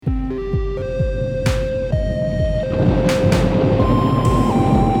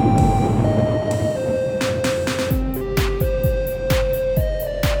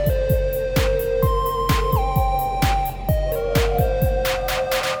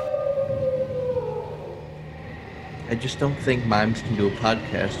I just don't think mimes can do a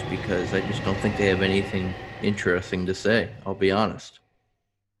podcast because I just don't think they have anything interesting to say. I'll be honest.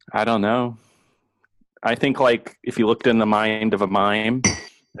 I don't know. I think like if you looked in the mind of a mime,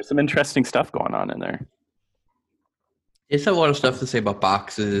 there's some interesting stuff going on in there. It's a lot of stuff to say about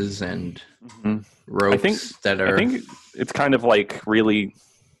boxes and ropes I think it's kind of like really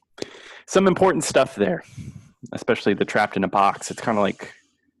some important stuff there, especially the trapped in a box. It's kind of like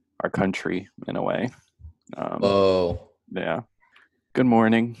our country in a way. Yeah. Good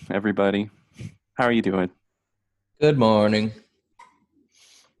morning, everybody. How are you doing? Good morning.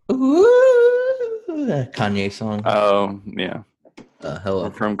 Ooh, that Kanye song. Oh, yeah. Hello.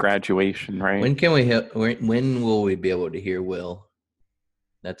 From Graduation, right? When will we be able to hear Will?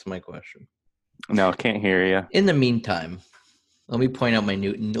 That's my question. No, can't hear you. In the meantime, let me point out my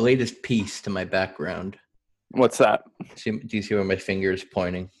latest piece to my background. What's that? Do you see where my finger is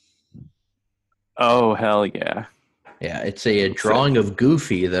pointing? Oh, hell yeah. Yeah, it's a drawing of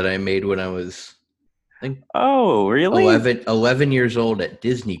Goofy that I made when I was, I think, really? 11 years old at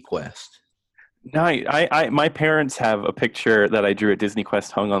Disney Quest. No, my parents have a picture that I drew at Disney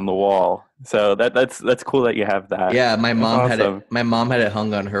Quest hung on the wall. So that's cool that you have that. Yeah, my mom had awesome. it. My mom had it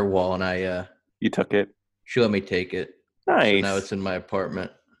hung on her wall, and you took it. She let me take it. Nice. So now it's in my apartment.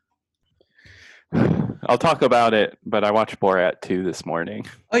 I'll talk about it, but I watched Borat 2 this morning.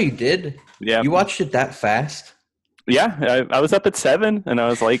 Oh, you did? Yeah. You watched it that fast? Yeah, I was up at 7, and I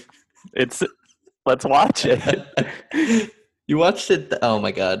was like, let's watch it. You watched it? Oh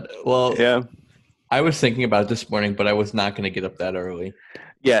my god. Well, yeah. I was thinking about it this morning, but I was not going to get up that early.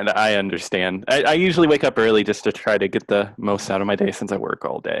 Yeah, I understand. I usually wake up early just to try to get the most out of my day since I work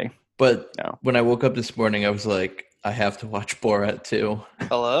all day. But when I woke up this morning, I was like, I have to watch Borat 2.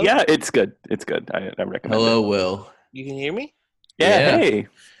 Hello? Yeah, it's good. It's good. I recommend Hello, it. Will. You can hear me? Yeah. Hey.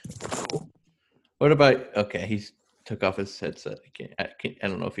 What about... Okay, he took off his headset. I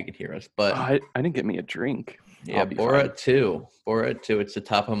don't know if he can hear us, but... I didn't get me a drink. Yeah, Borat 2. Borat 2. It's the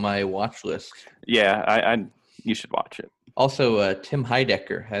top of my watch list. Yeah, you should watch it. Also, Tim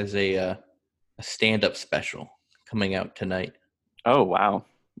Heidecker has a stand-up special coming out tonight. Oh, wow.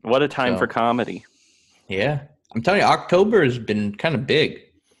 What a time for comedy. Yeah. I'm telling you, October has been kind of big.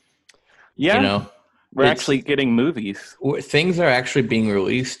 Yeah. You know, we're actually getting movies. Things are actually being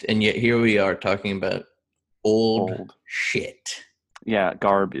released, and yet here we are talking about old shit. Yeah,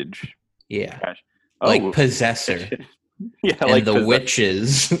 garbage. Yeah. Gosh. Like Possessor. Yeah, and like The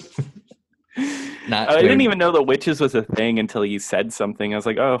Witches. I didn't even know The Witches was a thing until you said something. I was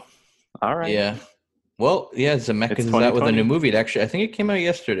like, oh, all right. Yeah. Well, yeah, Zemeckis is out with a new movie. I think it came out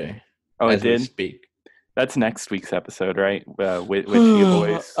yesterday. Oh, it did? Speak. That's next week's episode, right? Witchy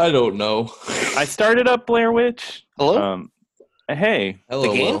Boys. I don't know. I started up Blair Witch. Hello? Hey. Hello,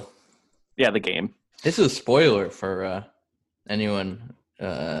 the game? Will. Yeah, the game. This is a spoiler for anyone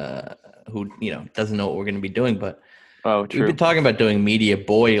who doesn't know what we're going to be doing, but true. We've been talking about doing Media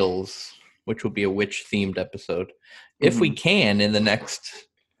Boils, which will be a witch-themed episode. If we can, in the next,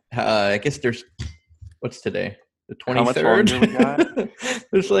 I guess there's, what's today? The 23rd? How much longer we got?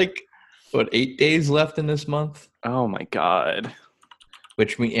 There's 8 days left in this month? Oh my god.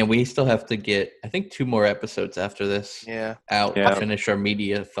 We still have to get, I think, 2 more episodes after this out to finish our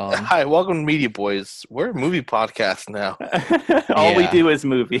media-thon. Hi, welcome to Media Boys. We're a movie podcast now. All we do is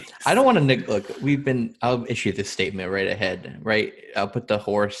movies. I don't want to look. I'll issue this statement right ahead. Right, I'll put the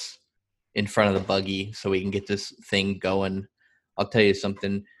horse in front of the buggy so we can get this thing going. I'll tell you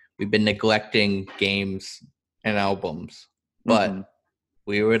something. We've been neglecting games and albums, but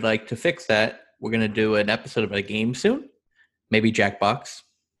we would like to fix that. We're gonna do an episode of a game soon. Maybe Jackbox.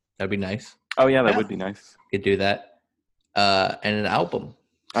 That'd be nice. Oh, yeah, that would be nice. Could do that. And an album.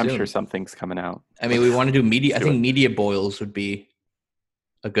 I'm sure something's coming out. I mean, we want to do media. I think Media Boils would be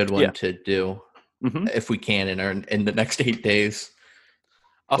a good one to do if we can in the next 8 days.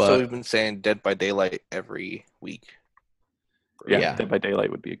 Also, we've been saying Dead by Daylight every week. Yeah, Dead by Daylight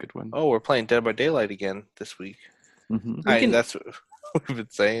would be a good one. Oh, we're playing Dead by Daylight again this week. That's what we've been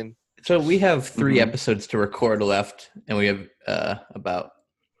saying. So we have 3 episodes to record left, and we have about,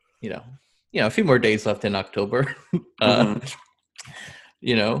 a few more days left in October.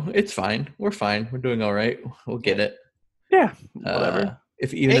 It's fine. We're fine. We're doing all right. We'll get it. Yeah, whatever.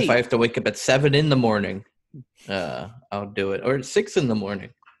 If I have to wake up at 7 in the morning, I'll do it. Or at 6 in the morning.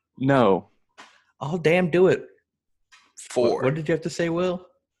 No. I'll damn do it. 4. What did you have to say, Will?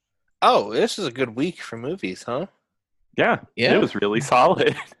 Oh, this is a good week for movies, huh? Yeah. It was really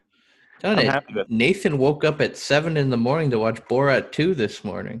solid. I'm happy with it. Nathan woke up at 7 in the morning to watch Borat 2 this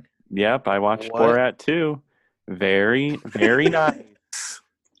morning. Yep, I watched Borat 2. Very, very nice.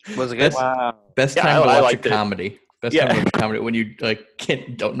 Was it good? Best time to watch a comedy. Best time to watch comedy when you like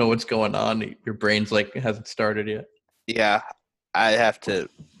don't know what's going on. Your brain's like hasn't started yet. Yeah, I have to.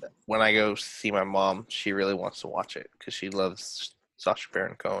 When I go see my mom, she really wants to watch it because she loves Sacha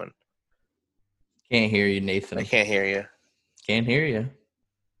Baron Cohen. Can't hear you, Nathan. I can't hear you. Can't hear you,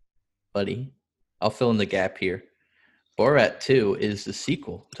 buddy. I'll fill in the gap here. Borat 2 is the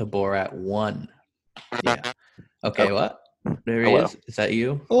sequel to Borat 1. Yeah. Okay, what? There he is. Is that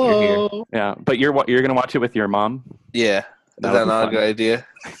you? Hello. Yeah, but you're gonna watch it with your mom? Yeah. Is that not a good idea?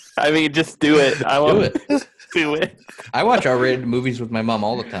 I mean, just do it. Do it. Do it. I watch R-rated movies with my mom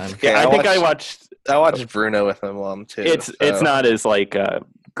all the time. Okay, I think I watched Bruno with my mom too. It's not as like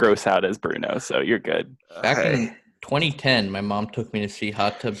gross out as Bruno, so you're good. Back in 2010, my mom took me to see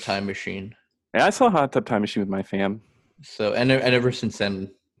Hot Tub Time Machine. Yeah, I saw Hot Tub Time Machine with my fam. So and ever since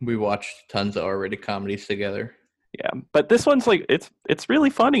then, we watched tons of R-rated comedies together. Yeah, but this one's like it's really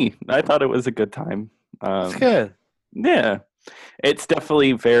funny. I thought it was a good time. It's good. Yeah, it's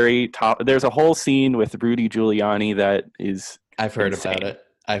definitely very top. There's a whole scene with Rudy Giuliani that is. I've heard insane. about it.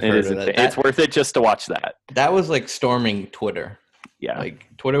 I've heard of it. It's worth it just to watch that. That was like storming Twitter. Yeah, like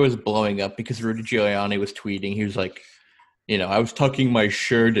Twitter was blowing up because Rudy Giuliani was tweeting. He was like, I was tucking my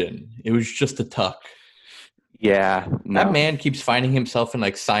shirt in. It was just a tuck. Yeah, that man keeps finding himself in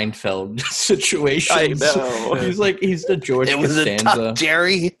like Seinfeld situations. I know. He's the George It was Costanza. a tuck,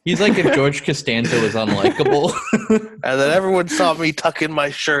 Jerry. He's like if George Costanza was unlikable. And then everyone saw me tucking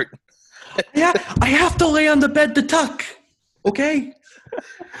my shirt. Yeah, I have to lay on the bed to tuck. Okay,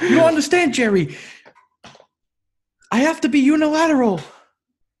 you don't understand, Jerry. I have to be unilateral.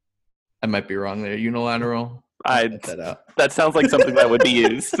 I might be wrong there. Unilateral. That sounds like something that would be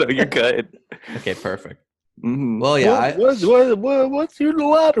used. So you're good. Okay, perfect. Mm-hmm. Well, yeah. What's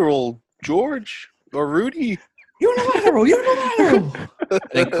unilateral, George or Rudy? Unilateral. I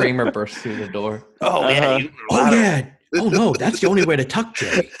think Kramer burst through the door. Oh yeah. Oh yeah. Oh no, that's the only way to tuck,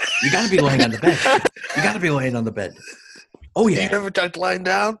 Jerry. You got to be laying on the bed. Oh yeah. You ever tucked lying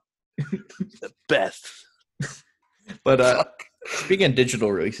down? The best. But speaking of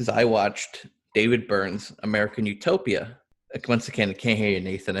digital releases, I watched David Byrne's American Utopia. Once again, I can't hear you,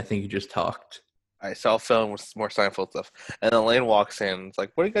 Nathan. I think you just talked. I saw a film with more Seinfeld stuff. And Elaine walks in. It's like,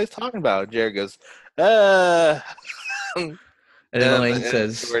 what are you guys talking about? Jared goes, And then Elaine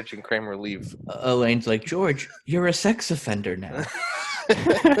says, George and Kramer leave. Elaine's like, George, you're a sex offender now.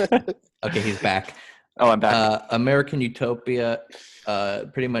 Okay, he's back. Oh, I'm back. American Utopia,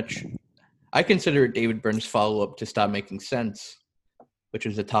 pretty much, I consider it David Byrne's follow-up to Stop Making Sense, which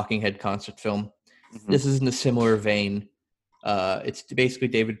was a Talking Head concert film. Mm-hmm. This is in a similar vein. It's basically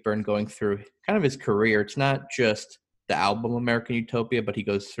David Byrne going through kind of his career. It's not just the album American Utopia, but he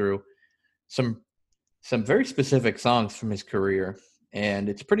goes through some very specific songs from his career, and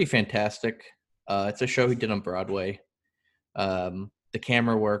it's pretty fantastic. It's a show he did on Broadway. The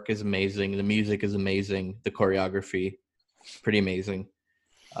camera work is amazing. The music is amazing. The choreography, pretty amazing.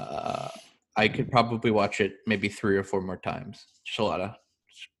 I could probably watch it maybe 3 or 4 more times. Just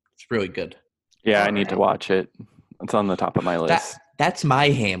it's really good. Yeah, I need to watch it. It's on the top of my list. That's my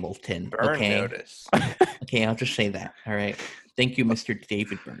Hamilton. Byrne okay? notice. Okay, I'll just say that. All right. Thank you, Mr.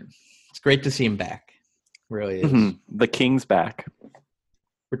 David Byrne. It's great to see him back. It really is. Mm-hmm. The King's back.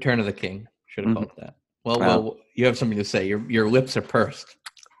 Return of the King. Should have called that. Well, you have something to say. Your lips are pursed.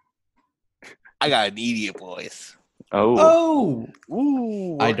 I got an idiot voice. Oh.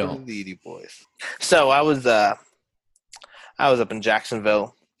 Ooh. I don't. The idiot voice. So I was up in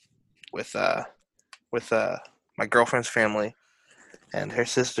Jacksonville with my girlfriend's family and her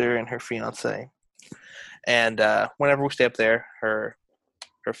sister and her fiance. And whenever we stay up there, her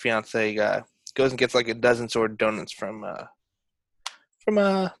fiance goes and gets like a dozen sort of donuts from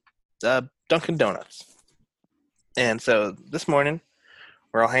Dunkin' Donuts. And so this morning,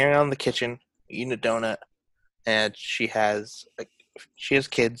 we're all hanging out in the kitchen eating a donut, and she has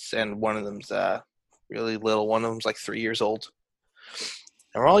kids, and one of them's really little. One of them's like 3 years old.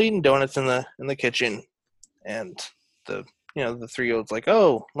 And we're all eating donuts in the kitchen, and the 3-year-old's like,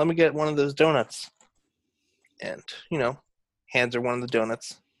 "Oh, let me get one of those donuts," and hands her one of the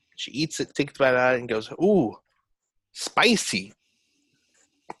donuts. She eats it, takes a bite out of it, and goes, "Ooh, spicy!"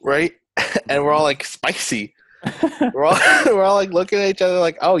 Right? And we're all like, "Spicy." we're all like looking at each other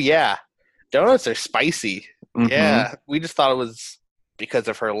like, "Oh yeah, donuts are spicy." Mm-hmm. Yeah, we just thought it was because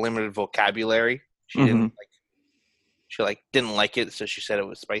of her limited vocabulary. She didn't didn't like it, so she said it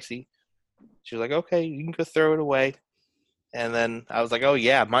was spicy. She was like, "Okay, you can go throw it away." And then I was like, "Oh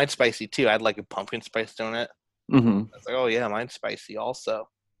yeah, mine's spicy too. I'd like a pumpkin spice donut." Mm-hmm. I was like, "Oh yeah, mine's spicy also."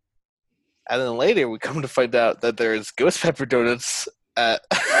 And then later we come to find out that there's ghost pepper donuts at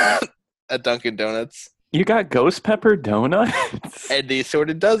Dunkin' Donuts. You got ghost pepper donuts? And they sort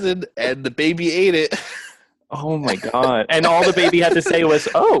of doesn't, and the baby ate it. Oh my god! And all the baby had to say was,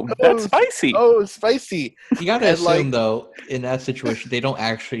 "Oh, that's spicy." Oh, spicy. You gotta And, assume like- though, in that situation, they don't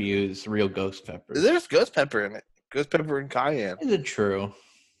actually use real ghost peppers. There's ghost pepper in it. Ghost pepper and cayenne. Is it true?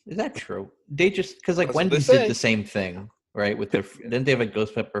 Is that true? They just because like That's what they Wendy's say. did the same thing, right? With their didn't they have like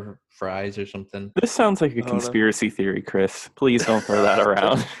ghost pepper fries or something? This sounds like a Oh, no. conspiracy theory, Chris. Please don't throw that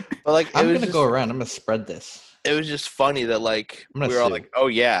around. But like, I'm it was gonna just, go around. I'm gonna spread this. it was just funny that like I'm we gonna were all sue. like, oh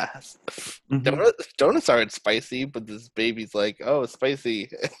yeah, Mhm. donuts aren't spicy, but this baby's like, oh, it's spicy.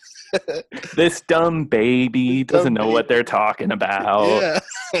 This dumb baby This doesn't dumb know what baby. they're talking about.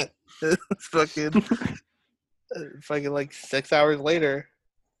 Yeah, it's fucking like 6 hours later,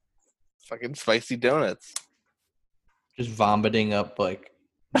 fucking spicy donuts. Just vomiting up like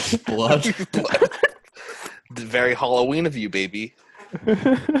blood. Very Halloween of you, baby.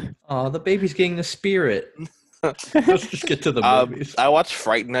 Oh, the baby's getting the spirit. Let's just get to the movies. I watched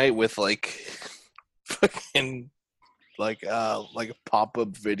Fright Night with like fucking like a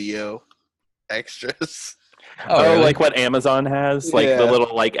pop-up video extras. Oh, really? like what Amazon has, like Yeah. the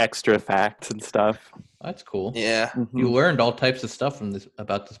little like extra facts and stuff. That's cool. Yeah, Mhm. You learned all types of stuff from this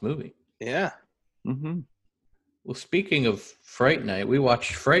about this movie. yeah. Mhm. Well, speaking of Fright Night, we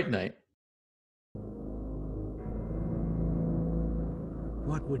watched Fright Night.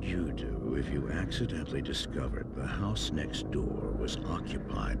 What would you do if you accidentally discovered the house next door was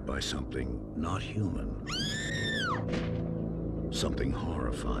occupied by something not human? Something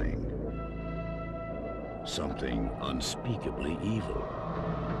horrifying. Something unspeakably evil.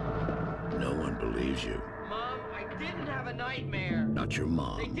 No one believes you. Mom, I didn't have a nightmare. Not your They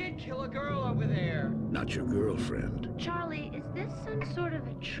mom. did kill a girl over there. Not your girlfriend. Charlie, is this some sort of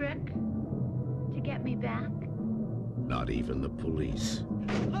a trick to get me back? Not even the police.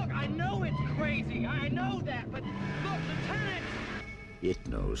 Look, I know it's crazy. I know that, but look, Lieutenant! It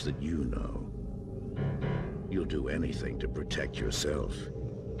knows that you know. You'll do anything to protect yourself.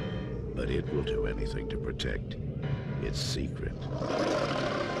 But it will do anything to protect its secret.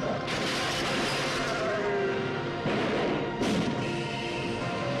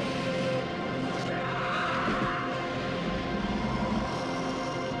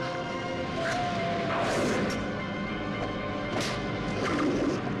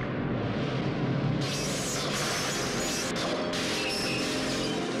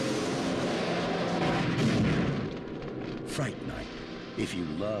 Fright Night. If you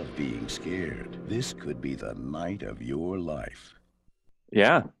love being scared, this could be the night of your life.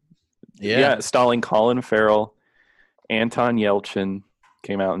 Yeah. Yeah. Yeah, starring Colin Farrell, Anton Yelchin,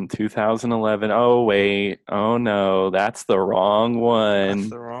 came out in 2011. Oh wait, oh no, that's the wrong one. That's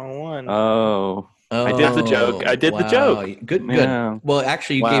the wrong one. Oh, I did the joke. I did the joke. Good, good. Yeah. Well,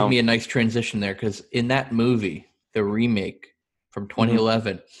 actually, you Wow. gave me a nice transition there because in that movie, the remake from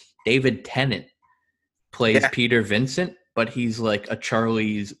 2011, David Tennant plays Yeah. Peter Vincent, but he's like a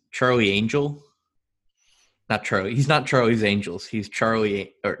Charlie Angel. Not Charlie. He's not Charlie's Angels. He's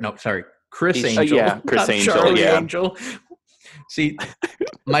Charlie. Or no, sorry, Chris He's- Angel. yeah, Chris not Angel, Charlie yeah. Angel. See,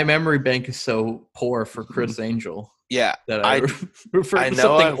 my memory bank is so poor for Chris Angel Yeah, that I, I- refer I to know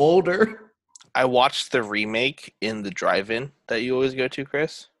something I've- older. I watched the remake in the drive-in that you always go to,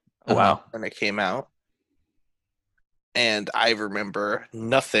 Chris, Oh, wow. when it came out, and I remember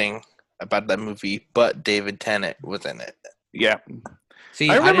nothing about that movie, but David Tennant was in it. Yeah, See,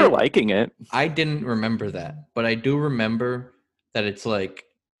 I remember didn't- liking it. I didn't remember that, but I do remember that it's like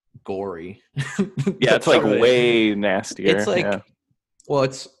gory. Yeah, it's like Right. way nastier. It's like, yeah. well,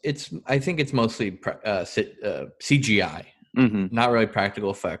 it's. I think it's mostly CGI, hmm not really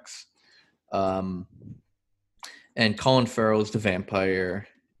practical effects. And Colin Farrell is the vampire.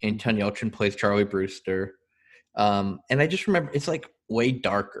 Anton Yelchin plays Charlie Brewster. And I just remember it's like way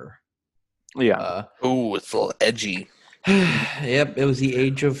darker. Yeah. Ooh, it's a little edgy. Yep, it was the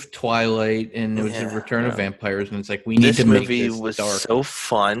age of Twilight, and it was the Yeah, return of yeah. vampires, and it's like we need This to make movie this was dark. so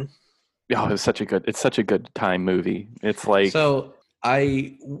fun. Oh, it's such a good time movie. It's like So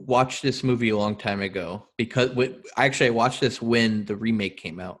I watched this movie a long time ago because I watched this when the remake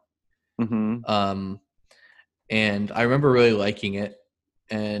came out. mhm. And I remember really liking it,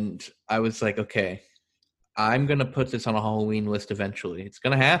 and I was like, okay, I'm gonna put this on a Halloween list eventually. It's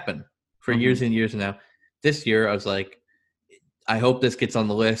gonna happen for Mhm. years and years now. This year, I was like, I hope this gets on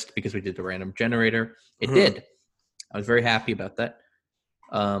the list because we did the random generator. It Mhm. did. I was very happy about that.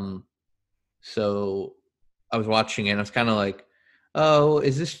 So I was watching it, and I was kind of like, oh,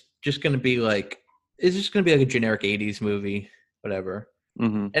 is this just gonna be like a generic '80s movie, whatever?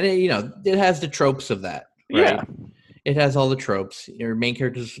 Mhm. And it has the tropes of that. Right? Yeah. It has all the tropes. Your main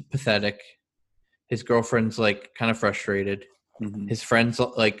character's pathetic. His girlfriend's like kind of frustrated. Mhm. His friend's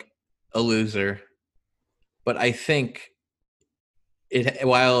like a loser. But I think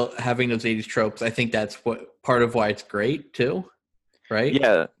while having those 80s tropes, I think that's what part of why it's great too, right?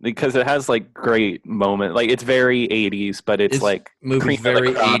 Yeah, because it has like great moment. Like it's very 80s, but it's like movie's cream of the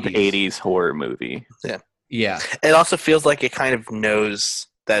very crop 80s. 80s horror movie. Yeah. It also feels like it kind of knows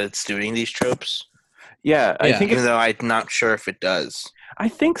that it's doing these tropes, Yeah, I Yeah. think even though I'm not sure if it does. I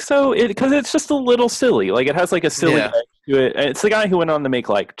think so. Because it's just a little silly. Like it has like a silly Yeah. edge to it. And it's the guy who went on to make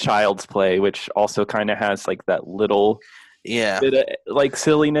like Child's Play, which also kind of has like that little Yeah. bit of like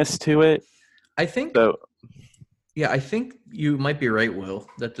silliness to it. I think So I think you might be right, Will,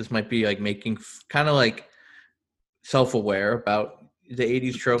 that this might be like making kind of like self-aware about the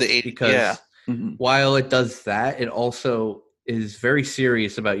 80s tropes because yeah. mhm. while it does that, it also is very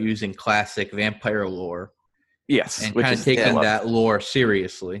serious about using classic vampire lore yes, and which kind of is taking that lore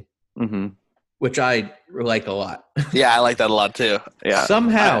seriously, hmm which I like a lot. Yeah, I like that a lot too. Yeah,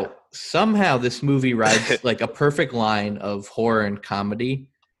 Somehow this movie rides like a perfect line of horror and comedy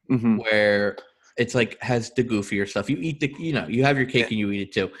hmm where it's like has the goofier stuff. You eat you have your cake and you eat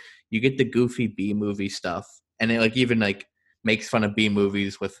it too. You get the goofy B movie stuff, and it like even like makes fun of B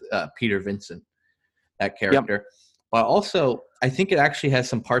movies with Peter Vincent, that character. But also, I think it actually has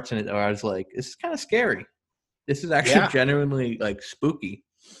some parts in it where I was like, this is kind of scary. This is actually genuinely like spooky.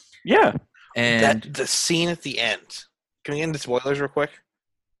 yeah. And the scene at the end. Can we get into spoilers real quick?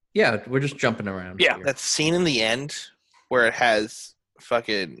 yeah, we're just jumping around. Yeah, here. That scene in the end where it has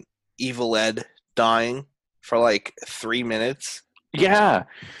fucking Evil Ed dying for like 3 minutes. Yeah.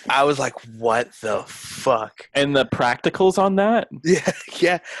 I was like, what the fuck? And the practicals on that? Yeah,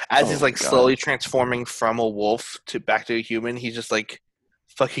 yeah. As he's Oh like my God. slowly transforming from a wolf to back to a human, he's just like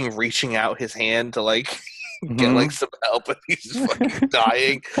fucking reaching out his hand to like get Mhm. like some help, and he's just fucking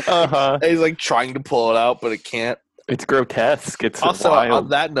dying. Uh-huh. And he's like trying to pull it out, but it can't. It's grotesque. It's Also, wild. on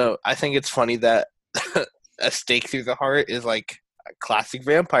that note, I think it's funny that a stake through the heart is like a classic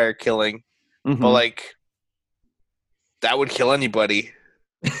vampire killing, Mhm. but like that would kill anybody.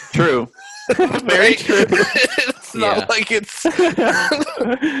 True. Very true. It's Yeah. not like it's.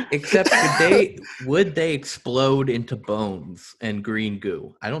 Except would they explode into bones and green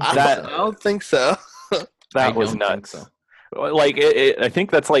goo? I don't think I so. don't think so. I That was don't think nuts. so. Like I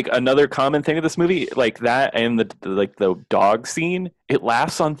think that's like another common thing of this movie, like that and the dog scene. It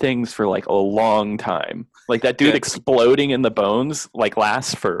lasts on things for like a long time. Like that dude Yeah. exploding in the bones like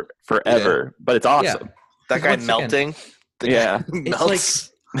lasts for forever, but it's awesome. That guy Once again, melting. The Yeah. guy It's melts.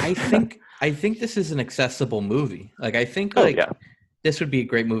 I think this is an accessible movie. Like I think Oh like yeah. this would be a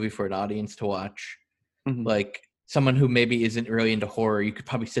great movie for an audience to watch. Mhm. Like someone who maybe isn't really into horror, you could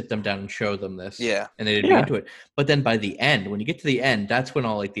probably sit them down and show them this. Yeah. And they'd be Yeah. into it. But then by the end, when you get to the end, that's when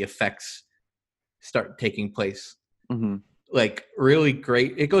all like the effects start taking place. Mhm. Like really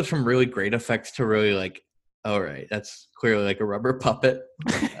great. It goes from really great effects to really like, all right, that's clearly like a rubber puppet.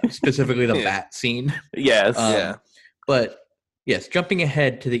 Specifically the Yeah. bat scene. Yes. Yeah. But yes, jumping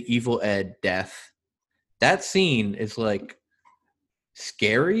ahead to the Evil Ed death, that scene is like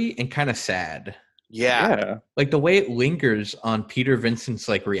scary and kind of sad. Yeah. Yeah. Like the way it lingers on Peter Vincent's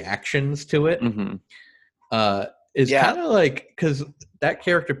like reactions to it Mhm. is Yeah. kind of like because that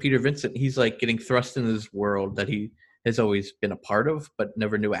character Peter Vincent, he's like getting thrust into this world that he has always been a part of, but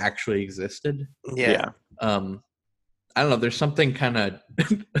never knew actually existed. Yeah. I don't know. There's something kind of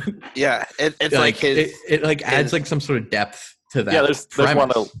Yeah. It's like his. it like adds his- like some sort of depth to that. Yeah, there's one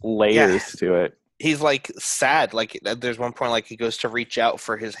premise. of layers to it. He's like sad. Like there's one point like he goes to reach out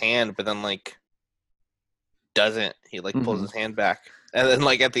for his hand, but then like doesn't. He like pulls Mhm. his hand back, and then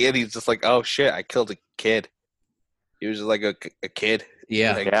like at the end he's just like, "Oh shit, I killed a kid." He was just like a kid.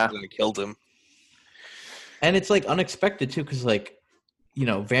 Yeah. and Yeah. I killed him. And it's like unexpected too, because like,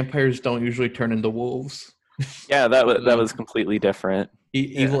 vampires don't usually turn into wolves. Yeah, that was completely different.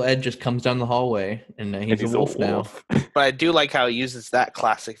 Evil Ed just comes down the hallway, and And he's a wolf now. But I do like how he uses that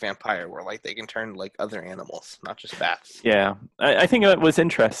classic vampire where like they can turn like other animals, not just bats. Yeah, I think it was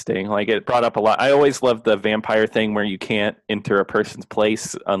interesting. Like it brought up a lot. I always loved the vampire thing where you can't enter a person's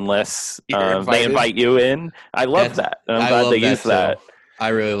place unless You're they invited. invite you in. I love that. And I'm I glad love they that used too. that. I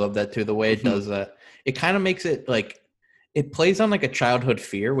really love that too. The way it Mhm. does that, it kind of makes it like it plays on like a childhood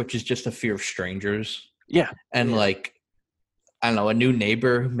fear, which is just a fear of strangers. Yeah. And Yeah. like, I don't know, a new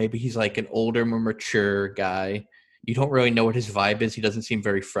neighbor. Maybe he's like an older, more mature guy. You don't really know what his vibe is. He doesn't seem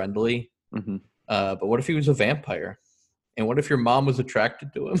very friendly. hmm But what if he was a vampire? And what if your mom was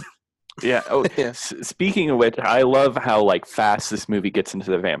attracted to him? Yeah. Oh, Yeah. speaking of which, I love how like fast this movie gets into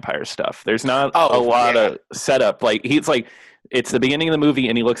the vampire stuff. There's not Oh, a lot yeah. of setup. Like he's like it's the beginning of the movie,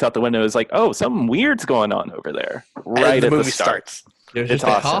 and he looks out the window. Is like, oh, something weird's going on over there. Right and the at movie the start. starts. There's It's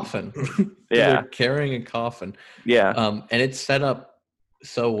just a awesome. coffin. Yeah. They're carrying a coffin. Yeah. And it's set up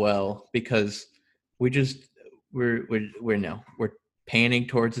so well because we're panning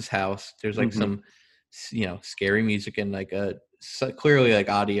towards his house. There's like some, scary music and like clearly like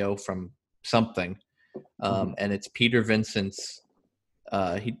audio from something. And it's Peter Vincent's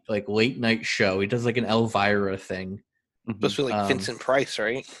he like late night show. He does like an Elvira thing. Supposed to be like Vincent Price,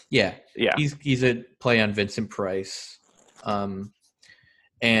 right? Yeah. Yeah. He's a play on Vincent Price.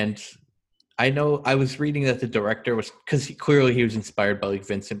 And I know I was reading that the director was, because clearly he was inspired by like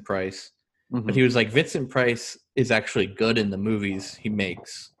Vincent Price, but he was like, Vincent Price is actually good in the movies he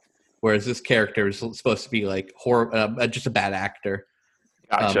makes, whereas this character is supposed to be like just a bad actor.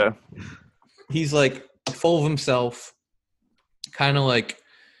 Gotcha. He's like full of himself, kind of like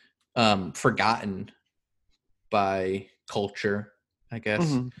forgotten by culture, I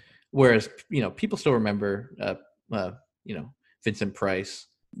guess. Whereas people still remember Vincent Price.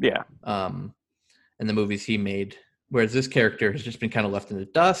 Yeah. And the movies he made. Whereas this character has just been kind of left in the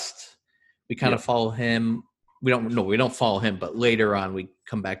dust. We kind of follow him. We don't follow him, but later on we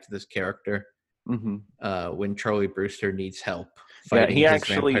come back to this character when Charlie Brewster needs help fighting he his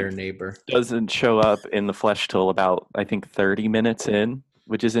actually vampire neighbor. Doesn't show up in the flesh till about, I think, 30 minutes in,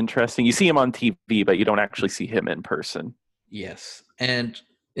 which is interesting. You see him on TV, but you don't actually see him in person. Yes. And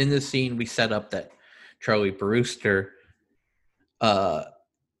in this scene, we set up that Charlie Brewster,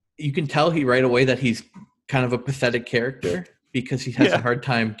 you can tell right away that he's kind of a pathetic character because he has a hard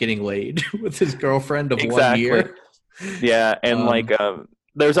time getting laid with his girlfriend of 1 year. Yeah, and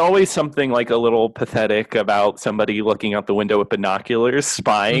there's always something like a little pathetic about somebody looking out the window with binoculars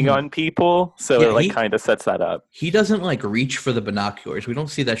spying on people. So it kind of sets that up. He doesn't like reach for the binoculars. We don't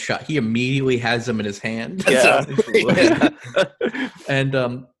see that shot. He immediately has them in his hand. Yeah.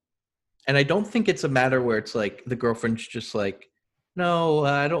 And I don't think it's a matter where it's like the girlfriend's just like, no,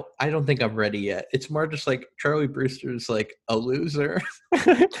 I don't think I'm ready yet. It's more just like Charlie Brewster's like a loser.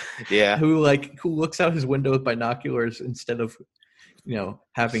 Who looks out his window with binoculars instead of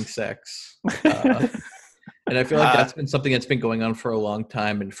having sex. And I feel like that's been something that's been going on for a long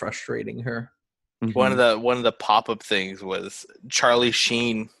time and frustrating her. One of the pop-up things was Charlie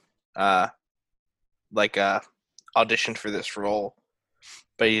Sheen auditioned for this role,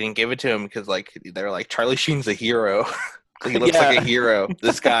 but he didn't give it to him because they're like, Charlie Sheen's a hero. He looks like a hero.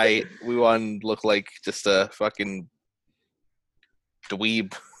 This guy, we want to look like just a fucking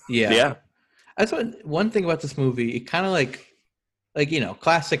dweeb. Yeah. That's one thing about this movie. It kind of like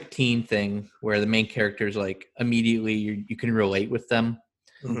classic teen thing where the main character is like immediately you can relate with them.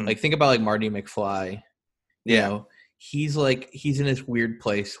 Like think about like Marty McFly. He's in this weird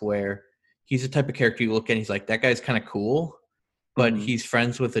place where he's the type of character you look at and he's like, that guy's kind of cool, but he's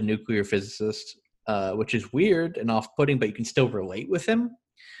friends with a nuclear physicist. Which is weird and off-putting, but you can still relate with him.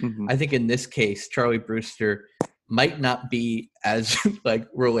 I think in this case, Charlie Brewster might not be as like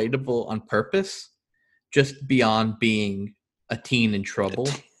relatable on purpose, just beyond being a teen in trouble,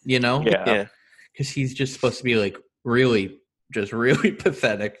 because he's just supposed to be like really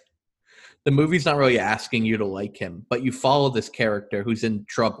pathetic. The movie's not really asking you to like him, but you follow this character who's in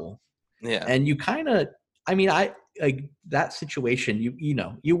trouble. And you kind of, I like that situation.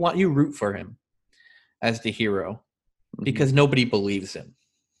 You root for him as the hero because nobody believes him,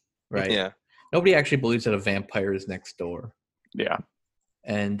 right? Yeah. Nobody actually believes that a vampire is next door. Yeah.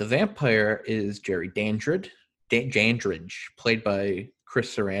 And the vampire is Jerry Dandridge, played by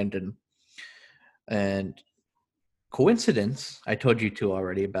Chris Sarandon. And coincidence, I told you two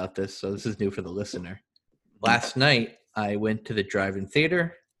already about this, so this is new for the listener. Last night, I went to the drive-in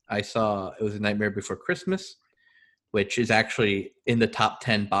theater. It was A Nightmare Before Christmas, which is actually in the top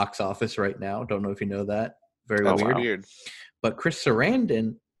 10 box office right now. Don't know if you know that. Very weird. But Chris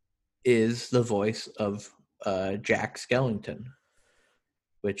Sarandon is the voice of Jack Skellington,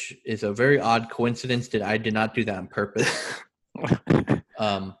 which is a very odd coincidence that I did not do that on purpose. But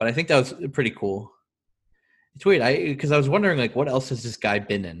I think that was pretty cool. It's weird because I was wondering like what else has this guy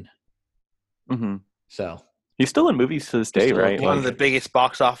been in? So he's still in movies to this day, right? One of the biggest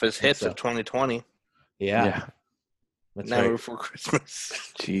box office hits of 2020. Yeah. That's Nightmare Before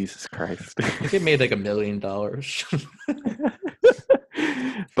Christmas. Jesus Christ. I think it made like $1 million.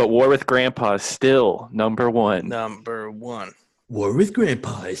 But War with Grandpa is still number one. War with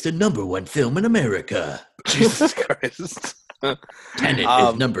Grandpa is the number one film in America. Jesus Christ. Tenet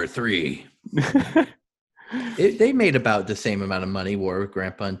is number 3. They made about the same amount of money, War with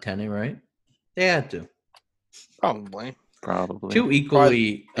Grandpa and Tenet, right? They had to. Probably. Two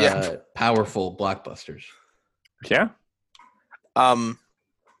equally powerful blockbusters. Yeah.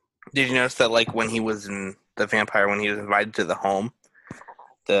 Did you notice that, like, when he was in the vampire, when he was invited to the home,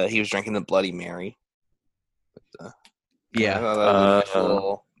 he was drinking the Bloody Mary? I Yeah. thought that was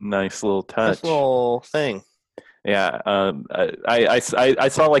a Nice little touch. nice little thing. Yeah, I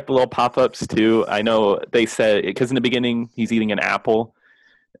saw like the little pop-ups too. I know they said, because in the beginning he's eating an apple,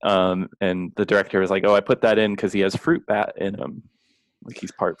 and the director was like, "Oh, I put that in because he has fruit bat in him, like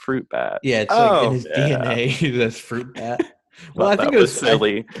he's part fruit bat." Yeah, it's like in his yeah. DNA, this fruit bat. Well, Thought I think that it was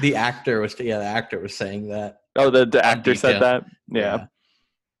silly. the actor was saying that. Oh, the actor said detail. that. Yeah.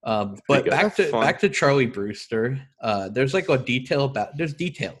 But good. back to Charlie Brewster. There's like there's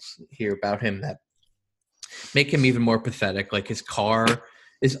details here about him that make him even more pathetic. Like his car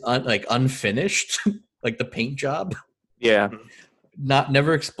is unfinished, like the paint job. Yeah.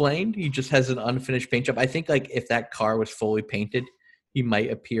 Never explained. He just has an unfinished paint job. I think like if that car was fully painted, he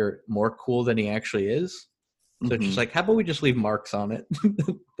might appear more cool than he actually is. So it's just like, how about we just leave marks on it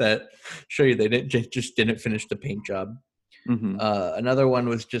that show you they just didn't finish the paint job. Mm-hmm. Another one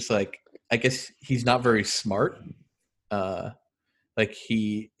was just like, I guess he's not very smart. Like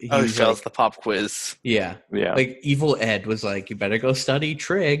he fails like, the pop quiz. Yeah. Like Evil Ed was like, you better go study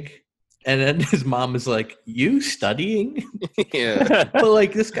trig. And then his mom is like, you studying? Yeah. But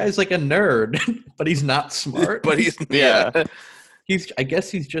like this guy's like a nerd, but he's not smart. But he's I guess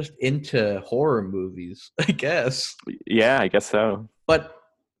he's just into horror movies, I guess. Yeah, I guess so. But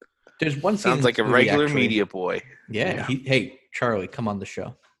there's one scene sounds like a regular media boy. Yeah. Hey, Charlie, come on the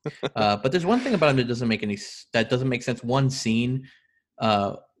show. But there's one thing about him that doesn't make sense. One scene,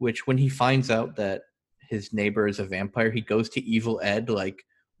 which when he finds out that his neighbor is a vampire, he goes to Evil Ed like,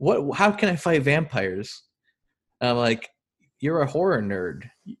 "What? How can I fight vampires?" And I'm like, "You're a horror nerd.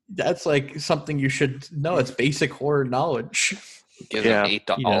 That's like something you should know. It's basic horror knowledge." Gives him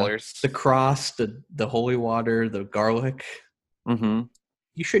 $8. The cross, the holy water, the garlic. Mm-hmm.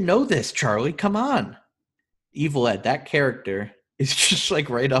 You should know this, Charlie. Come on. Evil Ed, that character is just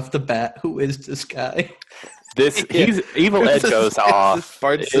like right off the bat. Who is this guy? Evil Ed goes off.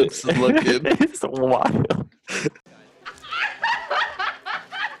 Bart Simpson looking. It's wild.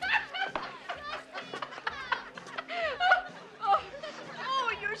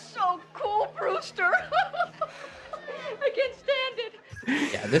 Oh, you're so cool, Brewster. I can't stand it.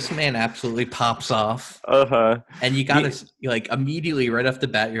 Yeah, this man absolutely pops off. Uh-huh. And you gotta like immediately right off the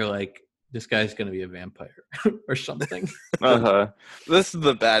bat, you're like, this guy's gonna be a vampire or something. Uh-huh. This is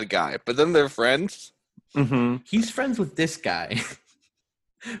the bad guy, but then they're friends. Mm-hmm. He's friends with this guy.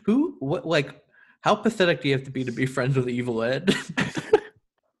 How pathetic do you have to be friends with Evil Ed?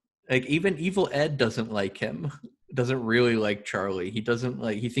 Like even Evil Ed doesn't like him. Doesn't really like Charlie. He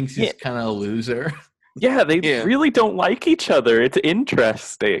thinks he's kind of a loser. Yeah, they really don't like each other. It's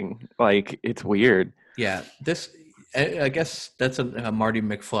interesting. Like, it's weird. Yeah, I guess that's a Marty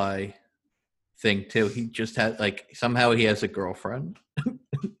McFly thing too. He just had somehow he has a girlfriend.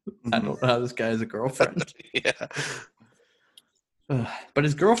 I don't know how this guy has a girlfriend. Yeah. But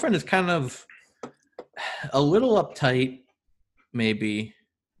his girlfriend is kind of a little uptight, maybe.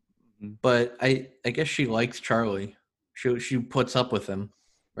 But I guess she likes Charlie. She puts up with him,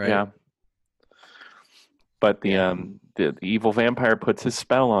 right? Yeah. But the evil vampire puts his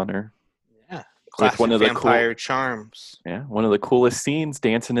spell on her. Yeah. With one of the vampire charms. Yeah, one of the coolest scenes,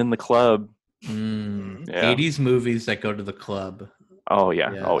 dancing in the club. Yeah. 80s movies that go to the club. Oh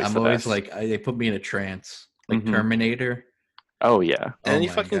yeah, always. I'm always like, they put me in a trance, like Terminator. Oh yeah, and he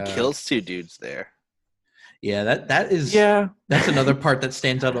fucking kills two dudes there. Yeah, that's another part that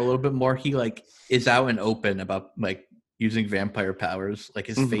stands out a little bit more. He is out and open about using vampire powers, like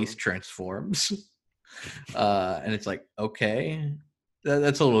his face transforms, and it's like, okay,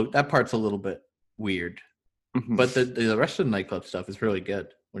 that part's a little bit weird, but the rest of the nightclub stuff is really good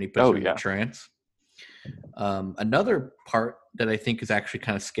when he puts you in a trance. Another part that I think is actually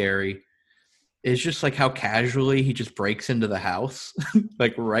kind of scary is just how casually he just breaks into the house,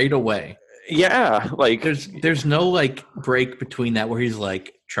 right away. Yeah, there's no break between that where he's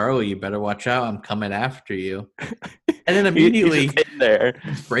like, Charlie, you better watch out, I'm coming after you. And then immediately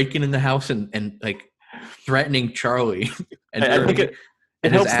he's breaking in the house and threatening Charlie. And I think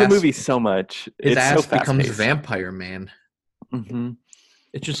it helps the movie so much. His ass so becomes Vampire Man. Mm-hmm.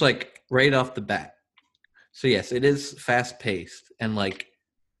 It's just right off the bat. So yes, it is fast paced and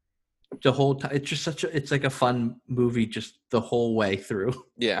the whole time. It's just it's a fun movie just the whole way through.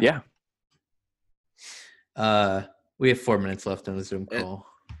 Yeah. Yeah. We have 4 minutes left on the Zoom call.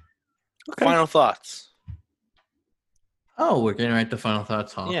 Okay. Final thoughts. Oh, we're getting right to final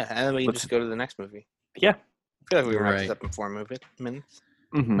thoughts, huh? Yeah, and then we can just go to the next movie. Yeah. I feel like we wrapped this up in 4 minutes.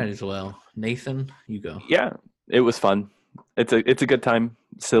 Might as well. Nathan, you go. Yeah, it was fun. it's a good time.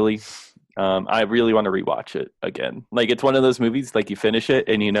 Silly. I really want to rewatch it again. Like, it's one of those movies, like, you finish it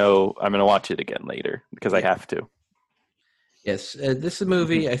and I'm going to watch it again later because I have to. Yes, this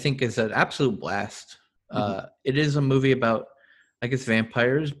movie I think is an absolute blast. It is a movie about, I guess,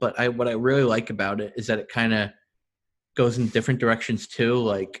 vampires, but what I really like about it is that it kind of goes in different directions too.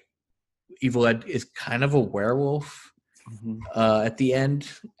 Like, Evil Ed is kind of a werewolf at the end,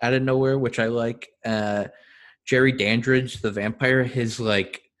 out of nowhere, which I like. Jerry Dandridge, the vampire, his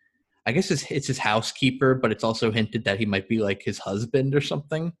like, I guess it's his housekeeper, but it's also hinted that he might be like his husband or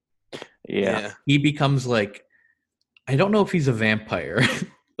something. Yeah. He becomes like, I don't know if he's a vampire.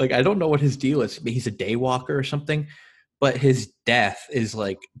 Like, I don't know what his deal is. He's a daywalker or something, but his death is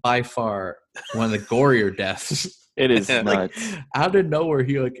like by far one of the gorier deaths. It is Like, nuts. out of nowhere,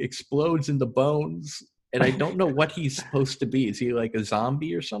 he like explodes into bones, and I don't know what he's supposed to be. Is he like a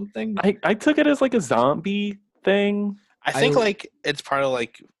zombie or something? I took it as like a zombie thing. I think like it's part of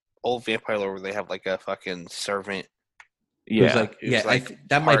like old vampire lore where they have like a fucking servant. Who's Yeah, like, who's yeah, like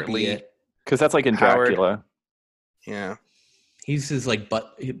that might partly- be it. because that's like in Howard. Dracula. Yeah. He's his like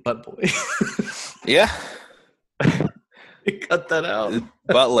butt boy. Yeah. Cut that out.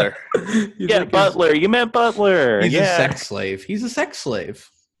 Butler. He's Yeah, like his- Butler. You meant Butler. He's Yeah. a sex slave. He's a sex slave.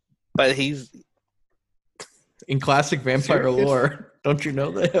 But he's In classic vampire Serious? lore, don't you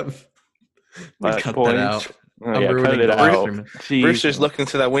know they have? They Last cut point. that out. Oh, I'm yeah, cut ruining it the out. sermon. Jeez. Brewster's looking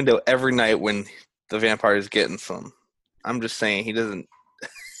through that window every night when the vampire is getting some. I'm just saying he doesn't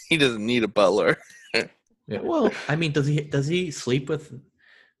need a butler. Yeah, well, I mean, does he sleep with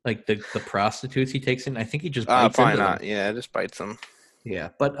like the prostitutes he takes in? I think he just bites Probably into not. them. Yeah, it just bites him. Yeah,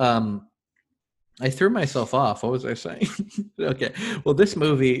 but I threw myself off. What was I saying? Okay, well, this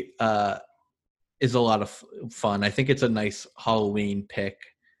movie is a lot of fun. I think it's a nice Halloween pick.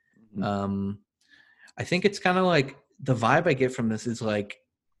 I think it's kind of like the vibe I get from this is like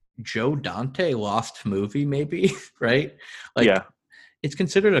Joe Dante lost movie, maybe, right? Like, yeah. it's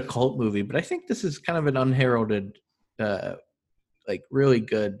considered a cult movie, but I think this is kind of an unheralded, like really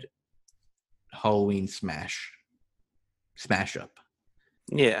good Halloween smash up.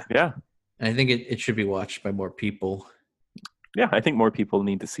 Yeah. Yeah. And I think it should be watched by more people. Yeah. I think more people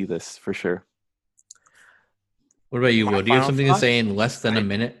need to see this for sure. What about you, My Will? Do you have final something to thoughts? say in less than a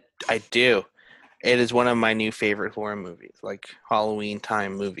minute? I do. It is one of my new favorite horror movies, like Halloween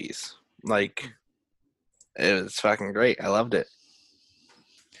time movies. Like, it was fucking great. I loved it.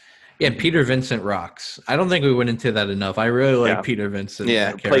 Yeah, Peter Vincent rocks. I don't think we went into that enough. I really like Yeah. Peter Vincent.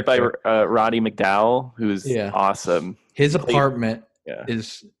 Yeah. the Played by character. Roddy McDowell, who's Yeah. awesome. His apartment Yeah.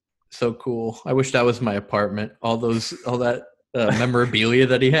 is so cool. I wish that was my apartment. All that memorabilia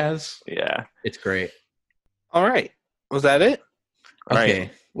that he has. Yeah. It's great. All right. Was that it? All right.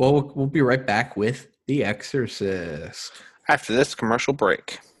 Okay. Well, we'll be right back with The Exorcist. After this commercial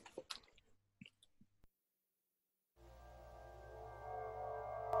break.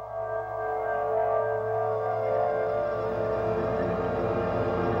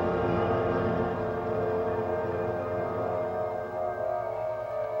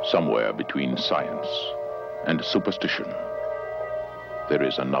 Somewhere between science and superstition, there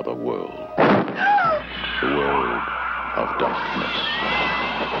is another world. The world of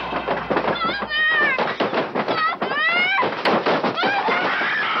darkness.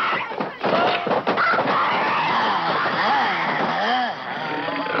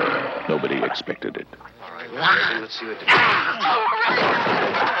 Nobody expected it.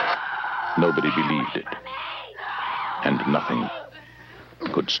 Nobody believed it. And nothing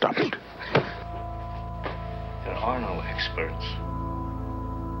could stop it. There are no experts.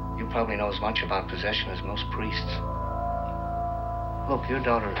 You probably know as much about possession as most priests. Look, your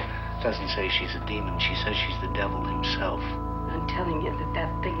daughter doesn't say she's a demon. She says she's the devil himself. I'm telling you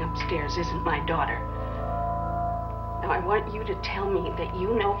that thing upstairs isn't my daughter. Now, I want you to tell me that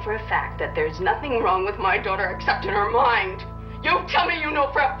you know for a fact that there's nothing wrong with my daughter except in her mind. You tell me you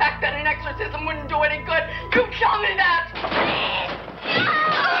know for a fact that an exorcism wouldn't do any good. You tell me that!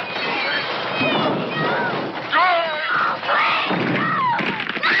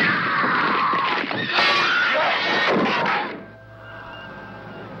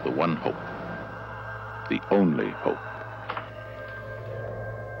 The one hope. The only hope.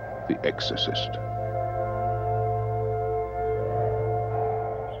 The Exorcist.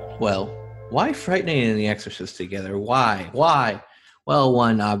 Well, why Frightening and The Exorcist together? Why? Well,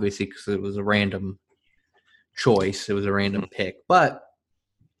 one, obviously, because it was a random choice. It was a random pick. But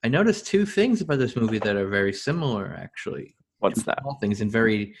I noticed two things about this movie that are very similar, actually. What's that? All things in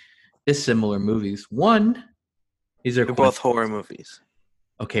very dissimilar movies. One, these are They're both horror movies.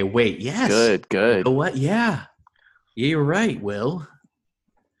 Okay, wait. Yes. Good. You know what? Yeah. You're right, Will.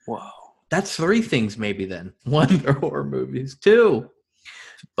 Whoa. That's 3 things maybe then. 1, they're horror movies. 2,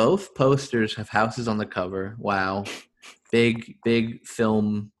 both posters have houses on the cover. Wow. Big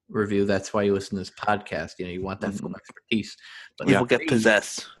film review. That's why you listen to this podcast. You know, you want that film expertise. But People get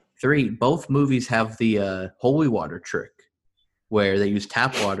possessed. 3, both movies have the holy water trick where they use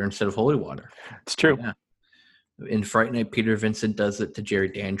tap water instead of holy water. It's true. Yeah. In Fright Night, Peter Vincent does it to Jerry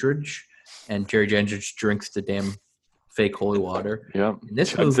Dandridge, and Jerry Dandridge drinks the damn fake holy water. Yep. In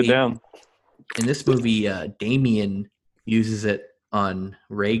this Chugs movie, it down. Damien uses it on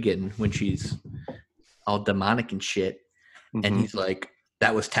Reagan when she's all demonic and shit, and Mhm. he's like,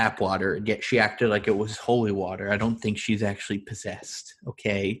 that was tap water, and yet she acted like it was holy water. I don't think she's actually possessed,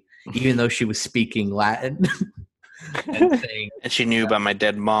 okay? Even though she was speaking Latin and saying, And she knew about my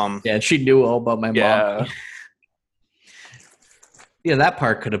dead mom. yeah, she knew all about my mom. Yeah. Yeah, that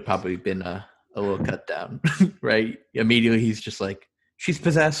part could have probably been a little cut down, right? Immediately he's just like, she's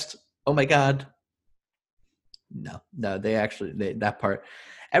possessed. Oh my God. No, that part,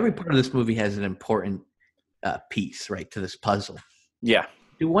 every part of this movie has an important piece, right, to this puzzle. Yeah.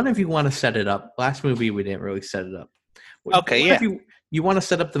 Do one of you want to set it up? Last movie, we didn't really set it up. Okay, One of you want to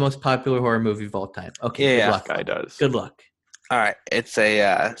set up the most popular horror movie of all time. Okay, Yeah. good luck. Guy does. Good luck. All right. It's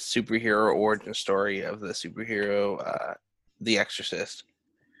a superhero origin story of the superhero, The Exorcist.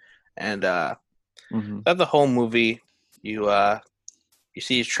 And Mhm. throughout the whole movie, you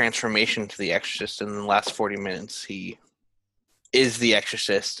see his transformation to the Exorcist. In the last 40 minutes, he is the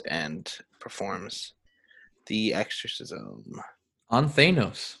Exorcist and performs the exorcism. On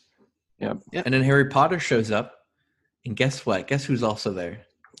Thanos. Yep. Yep. And then Harry Potter shows up. And guess what? Guess who's also there?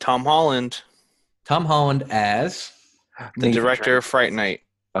 Tom Holland, Tom Holland as... the Nathan director of Fright Night.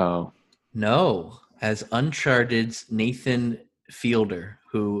 Oh. No, as Uncharted's Nathan Fielder,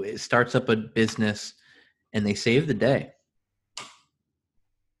 who starts up a business and they save the day.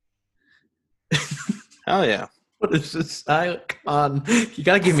 Hell yeah. What is this? Come on. You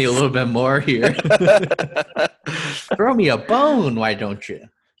got to give me a little bit more here. Throw me a bone, why don't you?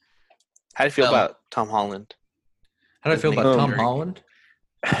 How do you feel No. about Tom Holland? How do I feel about Oh, Tom Drake. Holland?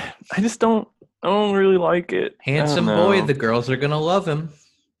 I just don't really like it. Handsome boy. The girls are going to love him.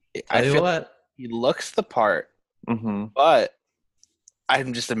 I Tell you feel what. he looks the part, Mm-hmm. but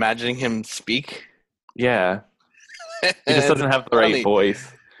I'm just imagining him speak. Yeah. He just doesn't have the right Funny.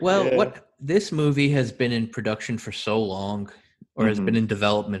 voice. Well, Yeah. what this movie has been in production for so long, or has Mhm. been in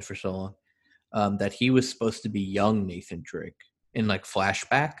development for so long, that he was supposed to be young Nathan Drake in like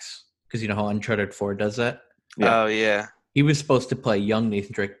flashbacks, because you know how Uncharted 4 does that. Yeah. Oh yeah. He was supposed to play young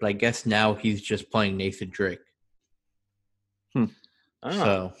Nathan Drake, but I guess now he's just playing Nathan Drake. Oh,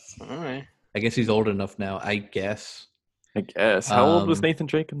 So all right. I guess he's old enough now. I guess I guess. How old was Um, Nathan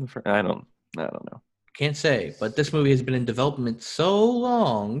Drake in the first? I don't know. can't say, but this movie has been in development so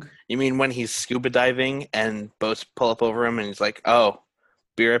long. You mean when he's scuba diving and boats pull up over him and he's like, "Oh,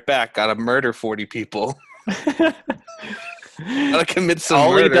 be right back. Gotta murder 40 people. Gotta commit some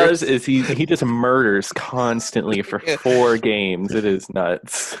All murders." he does is he just murders constantly for 4 games. It is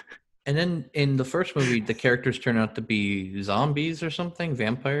nuts. And then in the first movie, the characters turn out to be zombies or something,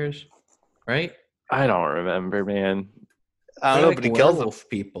 vampires, right? I don't remember, man. I don't They're know, like but he kills them. werewolf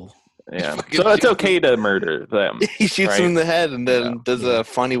people. Yeah. Fucking So it's shoots okay to murder them. He shoots him in the head and then Yeah. does a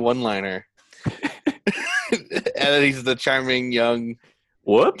funny one-liner. And then he's the charming young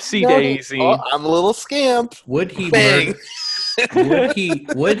Whoopsie daisy. Oh, I'm a little scamp. Would he Bang. murder?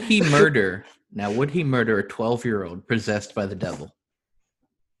 Would he murder? Now, would he murder a 12-year-old possessed by the devil?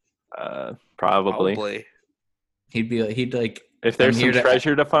 Probably. He'd like. If there's I'm some here to-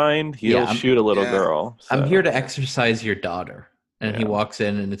 treasure to find, he'll Yeah, I'm- shoot a little yeah. girl. I'm so. here to exercise your daughter. And he Yeah. walks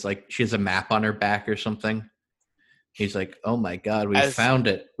in and it's like she has a map on her back or something. He's like, "Oh my God, we As- found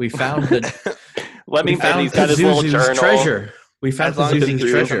it! We found the Let me. we And he's got his little Pazuzu's journal. treasure. We found As long as he Pazuzu's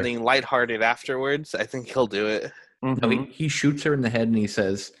does treasure." something lighthearted afterwards, I think he'll do it. No, Mhm. he shoots her in the head and he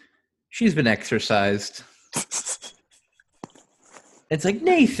says, "She's been exercised." It's like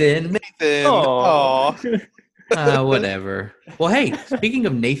Nathan. Nathan. Aw. Aw. Whatever. Well, hey, speaking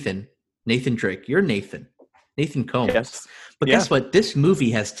of Nathan Drake, you're Nathan Combs. Yes. But Yeah. guess what? This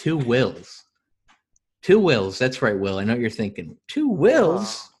movie has 2 Wills. 2 Wills. That's right, Will. I know what you're thinking. 2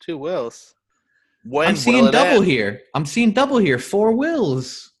 Wills. Oh, 2 Wills. When I'm seeing will it double end? here. I'm seeing double here. 4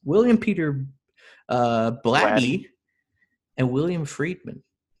 Wills. William Peter Blatty and William Friedman.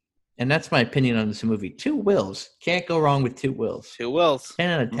 And that's my opinion on this movie. 2 Wills. Can't go wrong with 2 Wills. 2 Wills. 10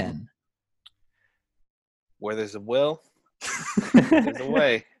 out of 10. Where there's a will, there's a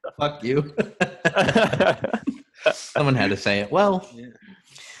way. Fuck you. Someone had to say it. Well, Yeah.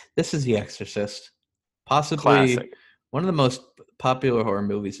 this is The Exorcist. Possibly Classic. One of the most popular horror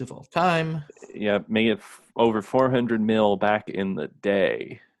movies of all time. Yeah, made it over 400 mil back in the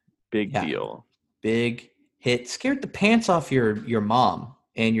day. Big Yeah. deal. Big hit. Scared the pants off your mom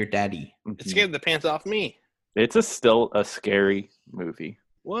and your daddy. It scared the pants off me. It's still a scary movie.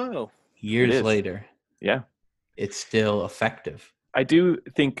 Whoa. Years is. later, Yeah. it's still effective. I do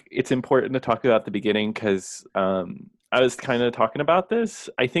think it's important to talk about the beginning because I was kind of talking about this.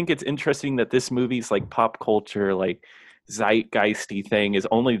 I think it's interesting that this movie's like pop culture, like zeitgeisty thing is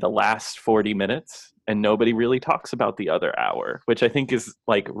only the last 40 minutes and nobody really talks about the other hour, which I think is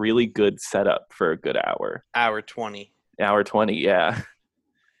like really good setup for a good hour. Hour 20. Hour 20, yeah.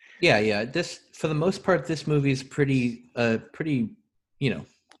 Yeah. This, for the most part, this movie is pretty,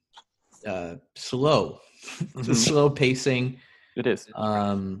 slow. It's a slow pacing. It is.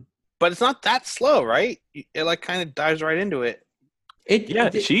 But it's not that slow, right? It like kind of dives right into it.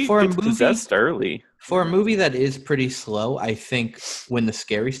 She for a gets movie, possessed early. For a movie that is pretty slow, I think when the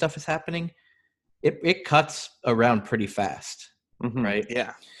scary stuff is happening, it cuts around pretty fast, Mhm. right?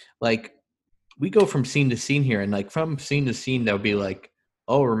 Yeah. Like we go from scene to scene here, and like from scene to scene, they'll be like,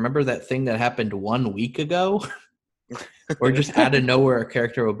 "Oh, remember that thing that happened 1 week ago?" Or just out of nowhere, a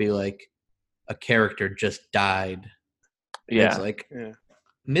character will be like, "A character just died." And Yeah. it's like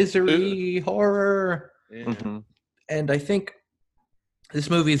misery, horror, Yeah. Mhm. and I think this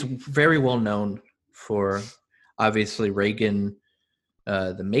movie is very well known for obviously Reagan,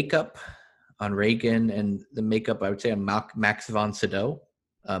 the makeup on Reagan, and the makeup I would say on Max von Sydow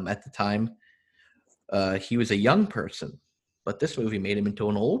at the time. He was a young person, but this movie made him into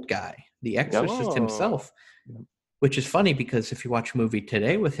an old guy, the Exorcist himself. Which is funny because if you watch a movie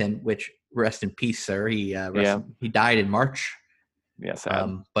today with him, which rest in peace, sir, he died in March. Yes.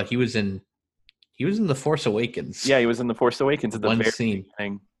 Yeah, But he was in The Force Awakens. he was in The Force Awakens at the One very scene.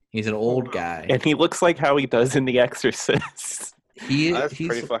 beginning. He's an old guy. And he looks like how he does in The Exorcist. That's He's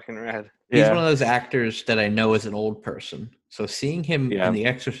pretty fucking rad. one of those actors that I know is an old person. So seeing him Yeah. in The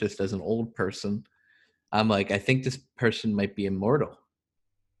Exorcist as an old person, I'm like, I think this person might be immortal.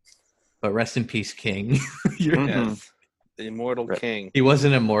 But rest in peace, King. Mhm. Yes. The immortal king. He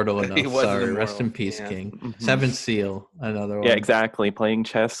wasn't immortal enough. He wasn't Sorry. immortal, Rest in peace, yeah. King. Mhm. Seventh Seal, another one. Yeah, exactly. Playing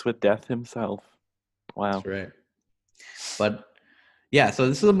chess with death himself. Wow. That's right. But yeah, so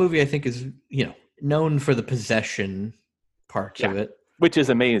this is a movie I think is, known for the possession parts of it, Which is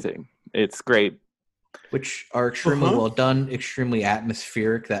amazing. It's great. which are extremely well done, extremely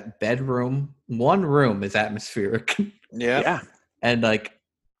atmospheric. That bedroom, one room is atmospheric Yeah. and like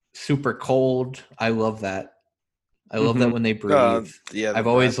super cold. I love that. I love that when they breathe. Yeah. I've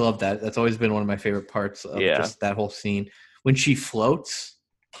always loved that. That's always been one of my favorite parts of just that whole scene. When she floats,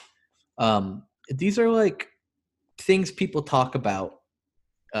 these are like things people talk about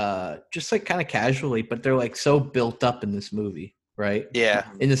just like kind of casually, but they're like so built up in this movie, right? Yeah.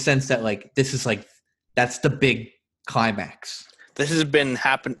 In the sense that like this is like that's the big climax. This has been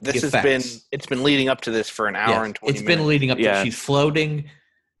happen. This has Effects. been. It's been leading up to this for an hour and 20 It's minutes. been leading up to Yeah. she's floating.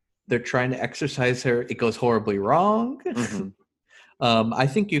 They're trying to exercise her. It goes horribly wrong. Mhm. I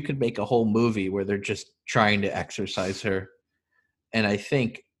think you could make a whole movie where they're just trying to exercise her, and I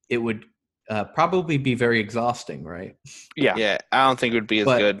think it would probably be very exhausting, right? Yeah. Yeah. I don't think it would be as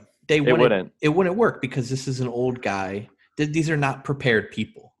But good. They wouldn't. It wouldn't work because this is an old guy. These are not prepared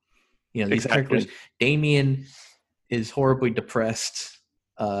people. These Exactly. characters. Damien is horribly depressed.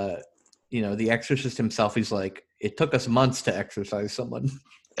 The Exorcist himself. He's like, it took us months to exorcise someone.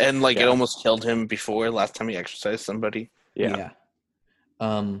 And like it Yeah. almost killed him before last time he exercised somebody. Yeah.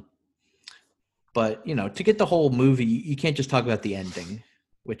 But to get the whole movie, you can't just talk about the ending,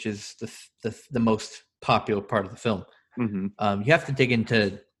 which is the most popular part of the film. Mhm. You have to dig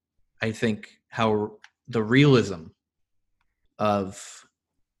into, I think, how the realism of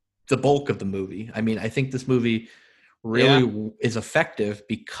the bulk of the movie. I mean, I think this movie really is effective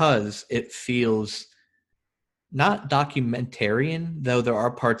because it feels not documentarian, though there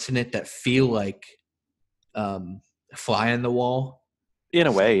are parts in it that feel like fly on the wall. In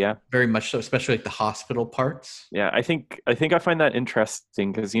a way, yeah. Very much so, especially like the hospital parts. Yeah, I think I find that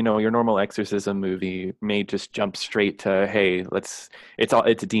interesting because your normal exorcism movie may just jump straight to, hey, it's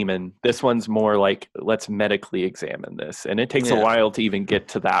a demon. This one's more like, let's medically examine this, and it takes a while to even get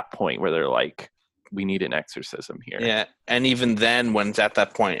to that point where they're like, we need an exorcism here. Yeah. And even then, when it's at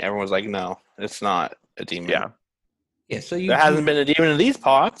that point, everyone's like, no, it's not a demon. Yeah. Yeah, so There hasn't been a demon in these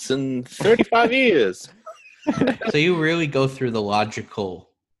parts in 35 years. So you really go through the logical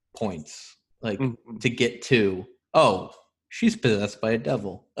points, like to get to, oh, she's possessed by a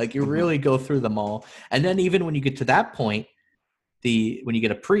devil. Like you really go through them all, and then even when you get to that point, when you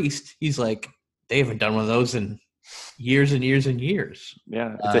get a priest, he's like, they haven't done one of those in years and years and years.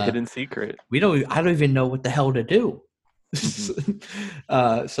 Yeah, it's a hidden secret. I don't even know what the hell to do.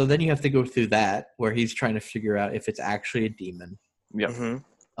 Mm-hmm. So then you have to go through that where he's trying to figure out if it's actually a demon. Yeah.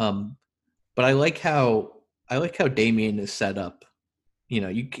 Mm-hmm. But I like how Damien is set up.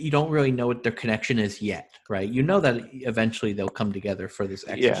 You don't really know what their connection is yet, right? You know that eventually they'll come together for this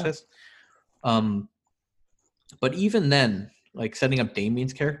exorcist. But even then, like setting up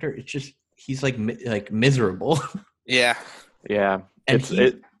Damien's character, it's just he's like miserable. Yeah. Yeah. And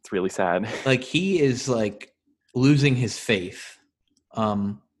It's really sad. Like he is like losing his faith.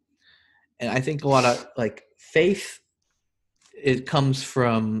 And I think a lot of like faith, it comes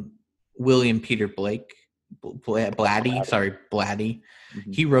from William Peter Blake. Blatty.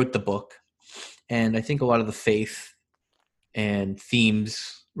 Mm-hmm. He wrote the book, and I think a lot of the faith and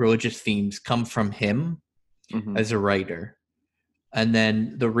themes, religious themes, come from him as a writer, and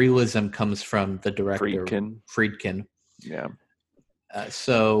then the realism comes from the director Friedkin. Yeah.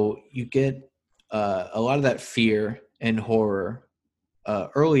 So you get a lot of that fear and horror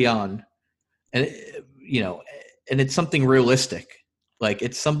early on, and and it's something realistic. Like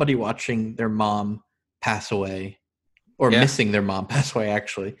it's somebody watching their mom pass away, or missing their mom pass away,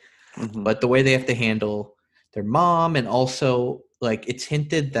 actually. Mm-hmm. But the way they have to handle their mom, and also like it's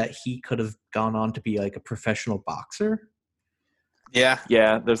hinted that he could have gone on to be like a professional boxer. Yeah.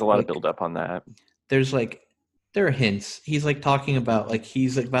 Yeah, there's a lot of build up on that. There are hints. He's like talking about like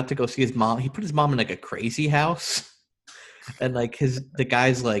he's like about to go see his mom. He put his mom in like a crazy house, and like the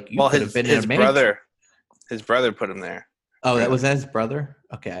guy's like, you could have been in a mansion. His brother put him there. Oh, that was his brother?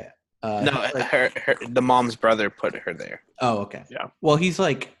 Okay. No, the mom's brother put her there. Oh, okay. Yeah. Well, he's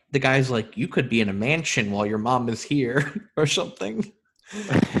like, the guy's like, you could be in a mansion while your mom is here or something.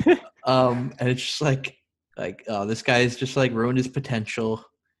 And it's just like, oh, this guy's just like ruined his potential.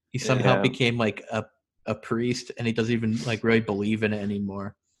 He somehow became like a priest, and he doesn't even like really believe in it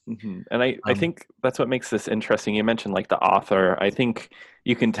anymore. Mm-hmm. And I think that's what makes this interesting. You mentioned like the author. I think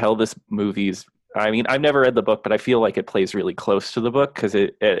you can tell this movie's, I mean, I've never read the book, but I feel like it plays really close to the book because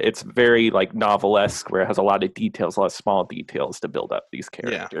it's very like novelesque, where it has a lot of details, a lot of small details to build up these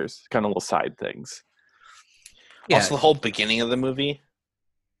characters, kind of little side things. Yeah. Also, the whole beginning of the movie,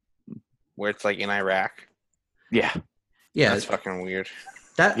 where it's like in Iraq. Yeah, that's fucking weird.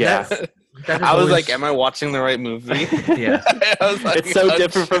 I was like, am I watching the right movie? Yeah. I was like, it's so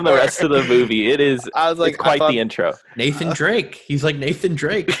different from the rest of the movie. It is. I was like, it's quite the intro. Nathan Drake. He's like Nathan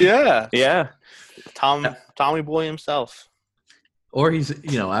Drake. Yeah. Tommy Boy himself. Or he's,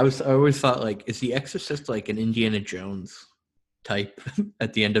 I always thought like, is the Exorcist like an Indiana Jones type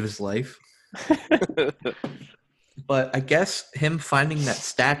at the end of his life? But I guess him finding that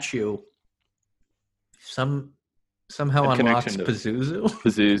statue somehow unlocks Pazuzu.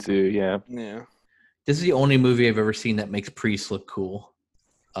 Pazuzu, yeah. Yeah. This is the only movie I've ever seen that makes priests look cool.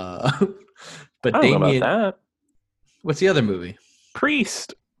 But I don't know about that. What's the other movie?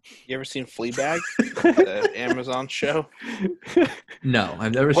 Priest. You ever seen Fleabag? The Amazon show? No,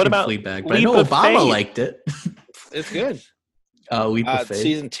 I've never seen Fleabag, but I Leap know of Obama Faith? liked it. It's good. Leap of Faith.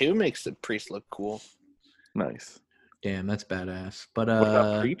 Season 2 makes the priest look cool. Nice. Damn, that's badass. But What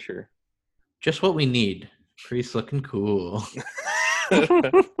about Preacher? Just what we need. Priest looking cool.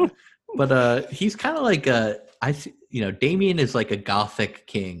 But he's kind of like Damien is like a gothic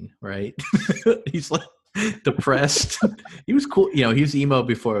king, right? He's like depressed. He was cool. He was emo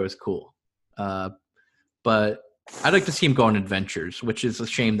before it was cool. But I'd like to see him go on adventures, which is a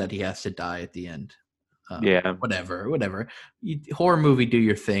shame that he has to die at the end. Yeah. Whatever. Horror movie, do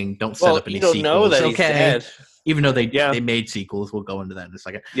your thing. Don't set up any you don't sequels. know that he's dead. Even though they made sequels, we'll go into that in a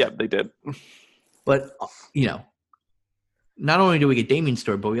second. Yeah, they did. But not only do we get Damien's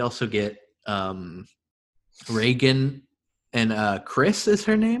story, but we also get Reagan and Chris is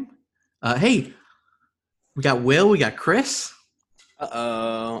her name. Hey, we got Will, we got Chris.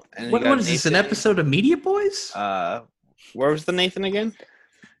 Uh-oh. And What is this, an episode of Media Boys? Where was the Nathan again?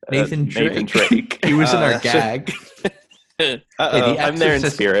 Nathan Drake. He was in our gag. Uh-oh. I'm there in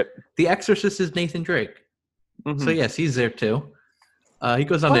spirit. The Exorcist is Nathan Drake. Mm-hmm. So yes, he's there too. He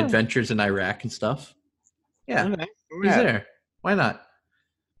goes on adventures in Iraq and stuff. Yeah, Okay. he's there. Why not?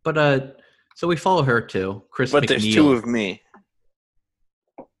 But so we follow her too. Chris But McNeil. there's two of me.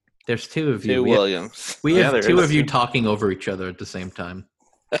 There's two of you. Two Williams. We Yeah, have there two is. of you talking over each other at the same time.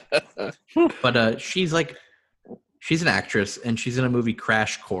 But she's an actress, and she's in a movie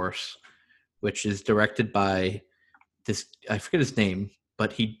Crash Course, which is directed by this, I forget his name,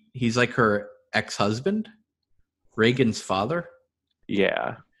 but he's like her ex-husband, Reagan's father.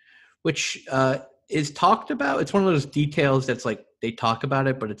 Yeah. Which is talked about. It's one of those details that's like they talk about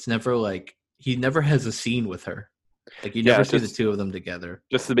it, but it's never like he never has a scene with her. Like you never Yeah, see the just- two of them together.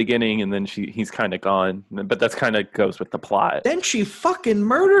 Just the beginning, and then he's kind of gone. But that's kind of goes with the plot. Then she fucking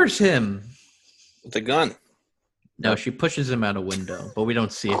murders him. With the gun. No, she pushes him out a window, but we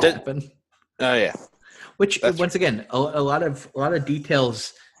don't see it Did- happen. Oh yeah. Which That's once again, a lot of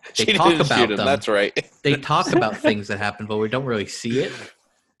details they She talk didn't about shoot him. them. That's right. They talk about things that happen, but we don't really see it.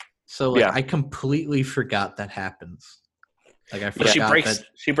 So like, Yeah. I completely forgot that happens. Like I But forgot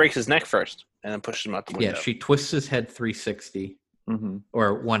she breaks his neck first and then pushes him out the window. Yeah, she twists his head 360 Mm-hmm.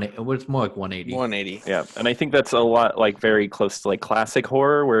 or it's more like 180. 180. Yeah, and I think that's a lot like very close to like classic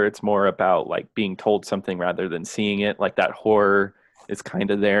horror, where it's more about like being told something rather than seeing it. Like that horror is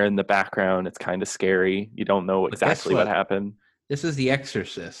kind of there in the background. It's kind of scary. You don't know But guess exactly what what? happened. This is The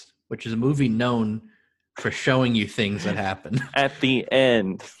Exorcist, which is a movie known for showing you things that happen. At the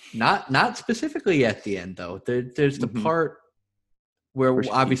end, Not specifically at the end though. There's the Mhm. part where Where she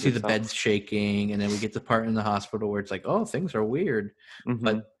obviously pees the herself. bed's shaking, and then we get the part in the hospital where it's like, oh, things are weird. Mhm.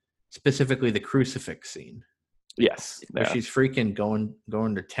 But specifically the crucifix scene yes, where yeah. she's freaking going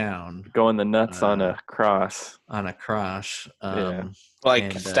to town Going the nuts on a cross. on a cross. Yeah. Like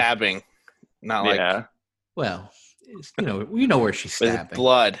And, stabbing. Not like Yeah, Well, you know where she's with stabbing.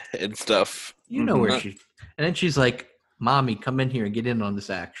 blood and stuff. You know where Mhm. she. And then she's like, "Mommy, come in here and get in on this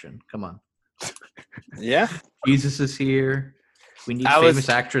action. Come on, Yeah. Jesus is here. We need I was- famous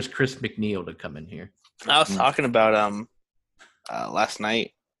actress Chris McNeil to come in here." I was talking about last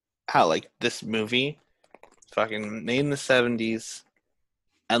night how like this movie fucking made in the 70s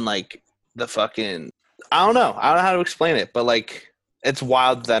and like the fucking I don't know how to explain it, but like it's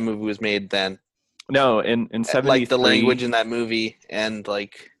wild that movie was made then. no, in 73, Like the language in that movie and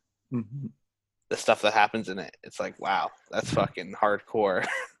like Mhm. the stuff that happens in it. It's like wow, that's fucking hardcore.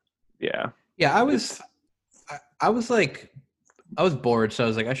 Yeah, Yeah, I was like, I was bored, so I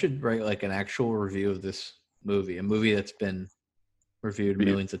was like, I should write like an actual review of this movie, a movie that's been reviewed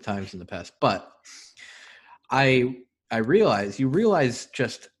millions of times in the past. But I realize you realize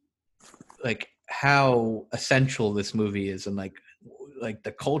just like how essential this movie is, and like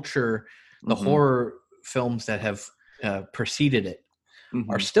the culture, the Mhm. horror films that have preceded it Mhm.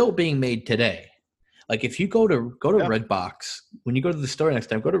 are still being made today. Like if you go to Yeah. Redbox, when you go to the store next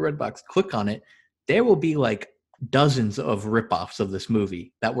time, go to Redbox, click on it. There will be like dozens of ripoffs of this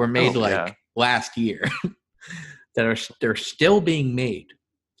movie that were made yeah. last year they're still being made,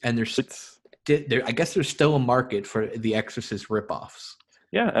 and It's I guess there's still a market for the Exorcist ripoffs.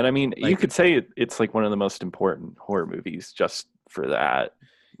 yeah, and I mean, you Like- could say it's like one of the most important horror movies just for that.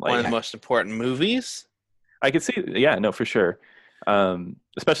 One of Like the most important movies. I could see, yeah, no, for sure.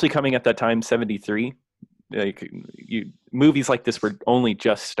 Especially coming at that time, 73. Like movies like this were only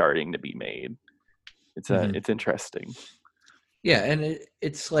just starting to be made. It's Mhm. it's interesting. Yeah, and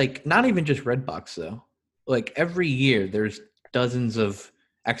it's like not even just Redbox though. Like every year, there's dozens of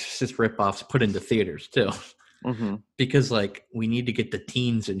Exorcist ripoffs put into theaters too, Mm-hmm. because like we need to get the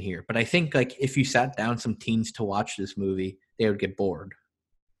teens in here. But I think like if you sat down some teens to watch this movie, they would get bored.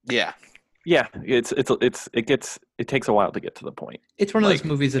 Yeah. Yeah, it takes a while to get to the point. It's one of Like, those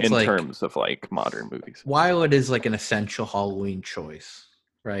movies that's in like, terms of like modern movies. while it is like an essential Halloween choice,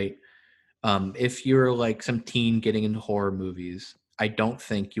 right? If you're like some teen getting into horror movies, I don't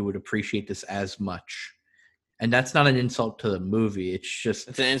think you would appreciate this as much. And that's not an insult to the movie. It's just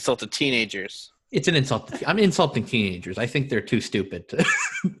It's an insult to teenagers. it's an insult. I'm insulting teenagers. I think they're too stupid to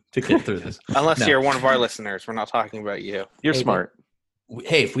to get through this. Unless No. you're one of our listeners. We're not talking about you. You're Hey, smart.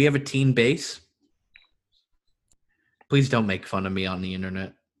 Hey, if we have a teen base, please don't make fun of me on the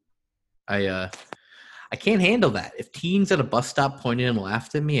internet. I can't handle that. If teens at a bus stop pointed and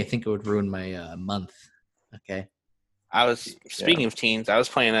laughed at me, I think it would ruin my month. Okay. I was speaking of teens. I was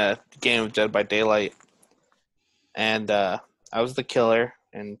playing a game of Dead by Daylight, and I was the killer,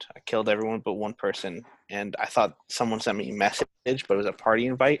 and I killed everyone but one person. And I thought someone sent me a message, but it was a party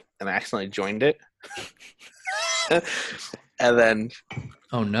invite, and I accidentally joined it. And then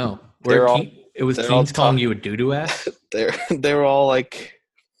Oh no. They're all- It was they're all teens calling tough. you a doo-doo ass? they were all like,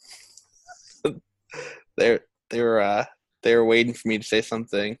 they were waiting for me to say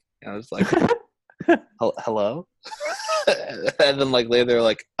something. And I was like, hello. And then like later they're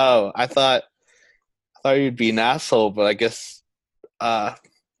like, oh, I thought you'd be an asshole, but I guess but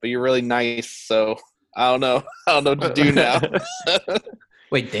you're really nice, so I don't know what to do now.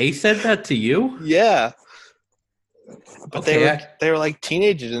 Wait, they said that to you? Yeah, but Okay, they were like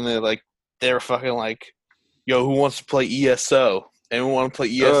teenagers, and they were fucking like, yo, who wants to play ESO? Anyone want to play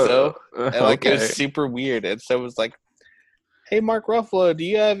ESO? And like it was super weird. And so it was like, hey, Mark Ruffalo, do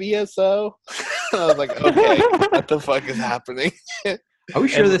you have ESO? I was like, okay, what the fuck is happening? Are we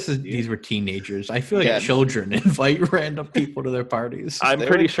sure And- these were teenagers? I feel like Yeah. children invite random people to their parties. I'm They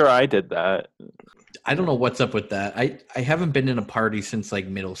pretty were- sure I did that. I don't know what's up with that. I haven't been in a party since like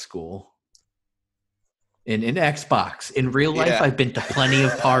middle school. In Xbox. In real life, Yeah. I've been to plenty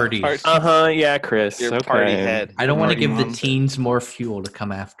of parties. Yeah, Chris. You're a okay. party head. I don't want to Party give the monster. teens more fuel to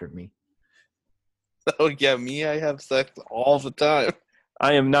come after me. Oh yeah, me. I have sex all the time.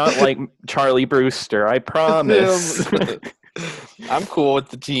 I am not like Charlie Brewster. I promise. I'm cool with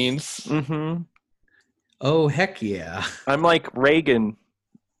the teens. hmm Oh, heck yeah. I'm like Reagan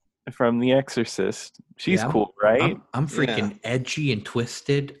from The Exorcist. She's Yeah. cool, right? I'm freaking edgy and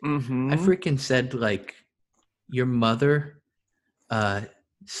twisted. Mm-hmm. I freaking said like your mother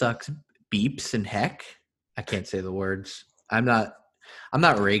sucks beeps and heck. I can't say the words. I'm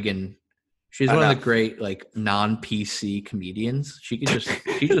not Reagan. She's I one know. of the great like non-PC comedians. She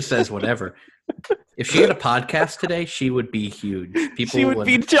just says whatever. If she had a podcast today, she would be huge. People She would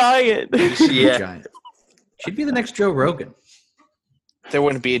be giant. she'd be Yeah. giant. She'd be the next Joe Rogan There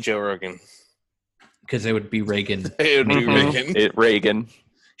wouldn't be a Joe Rogan. because it would be Reagan. It would be Mhm. Reagan. Reagan.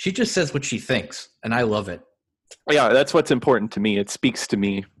 She just says what she thinks, and I love it. Yeah, that's what's important to me. It speaks to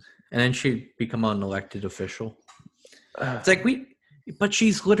me. And then she'd become an elected official. It's like but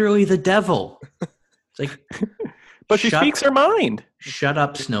she's literally the devil. It's like, But she Shut- speaks her mind. shut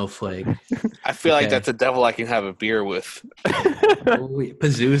up, snowflake. I feel like Okay. that's a devil I can have a beer with.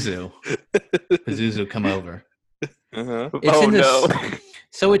 Pazuzu. Pazuzu, come over. Uh-huh. It's Oh in this- no.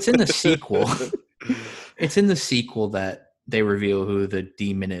 So it's in the sequel. It's in the sequel that they reveal who the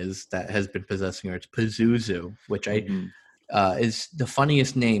demon is that has been possessing her. It's Pazuzu, which Mhm. is the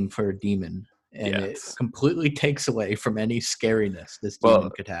funniest name for a demon. And Yes. it completely takes away from any scariness this Well,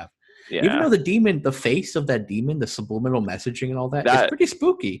 demon could have. Yeah. Even though the demon, the face of that demon, the subliminal messaging and all that, That- it's pretty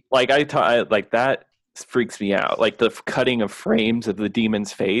spooky. like like that freaks me out. Like the cutting of frames of the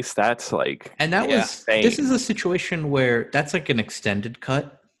demon's face. That's like, And that Yeah. was this is a situation where that's like an extended cut,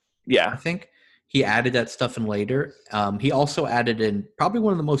 I yeah. think. He added that stuff in later. He also added in probably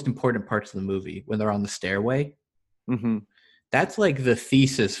one of the most important parts of the movie when they're on the stairway. hmm That's like the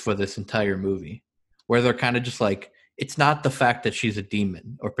thesis for this entire movie, where they're kind of just like, it's not the fact that she's a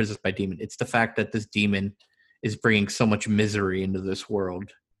demon or possessed by demon. It's the fact that this demon is bringing so much misery into this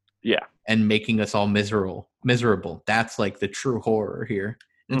world Yeah. and making us all miserable. That's like the true horror here.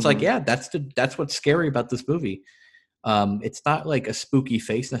 And it's like, Mhm. yeah, that's what's scary about this movie. It's not like a spooky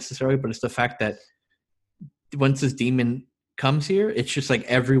face necessarily, but it's the fact that once this demon comes here, it's just like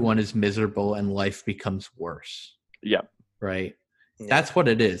everyone is miserable and life becomes worse. Yeah. Right. Yeah. That's what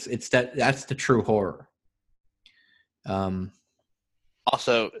it is. That's the true horror.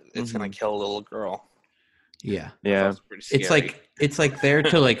 Also, it's gonna Mhm. kill a little girl. Yeah. Yeah. That's pretty scary. It's like there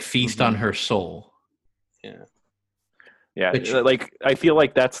to like feast on her soul. Yeah. Which- Like I feel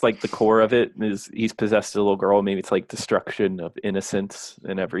like that's like the core of it is he's possessed a little girl. Maybe it's like destruction of innocence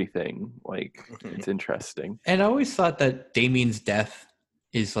and everything. Like Mhm. it's interesting. And I always thought that Damien's death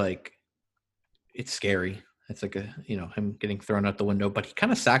is like, it's scary. It's like him getting thrown out the window, but he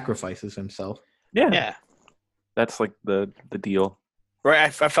kind of sacrifices himself. Yeah. Yeah. That's like the deal. Right.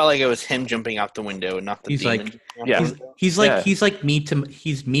 I felt like it was him jumping out the window and not the He's demon. like- jumping out Yeah. the He's, window. he's like Yeah.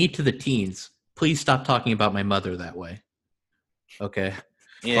 he's me to the teens. Please stop talking about my mother that way. Okay. Or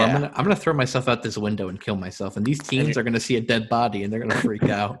Yeah. I'm gonna throw myself out this window and kill myself. And these teens are gonna see a dead body and they're gonna freak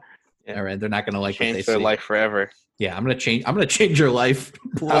out. Yeah. All right, they're not gonna like what they Change their see. life forever. Yeah, I'm gonna change your life.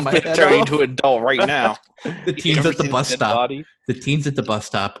 Blow I'm my gonna head turn you off. into an adult right now. The teens Ever at the seen bus dead stop. body? The teens at the bus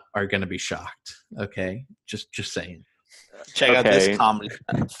stop are gonna be shocked. Okay, just saying, Check out Okay. this comedy.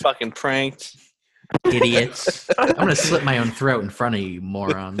 Fucking pranked. idiots. I'm gonna slit my own throat in front of you,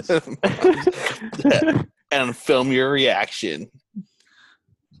 morons. And film your reaction.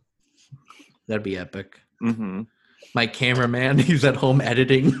 That'd be epic. hmm My cameraman, he's at home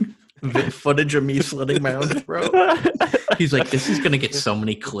editing footage of me slitting my own throat. He's like, "This is gonna get so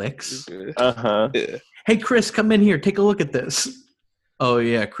many clicks." Uh-huh. Yeah. Hey, Chris, come in here. Take a look at this. Oh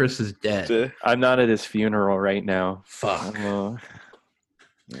yeah, Chris is dead. I'm not at his funeral right now. Fuck.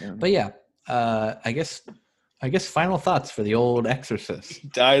 Yeah. But yeah, I guess final thoughts for the old Exorcist. He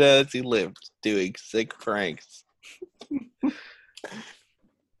died as he lived, doing sick pranks.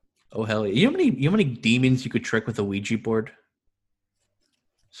 Oh hell yeah! You know how many demons you could trick with a Ouija board?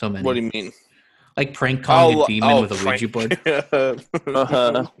 So many. What do you mean? Like prank calling a demon with a prank. Ouija board.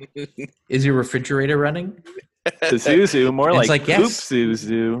 Uh-huh. Is your refrigerator running? Zuzu, more It's like like, yes. poop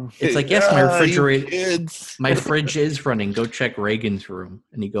Zuzu. It's like, yes, my Ah, you refrigerator, kids. my fridge is running. Go check Reagan's room,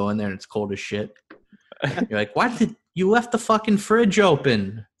 and you go in there and it's cold as shit. You're like, why did you left the fucking fridge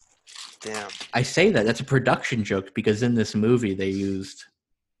open? Damn. I say that's a production joke because in this movie they used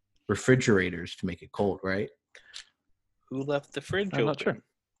refrigerators to make it cold, right? Who left the fridge I'm open? not sure.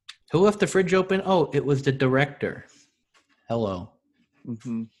 Who left the fridge open? Oh, it was the director. Hello.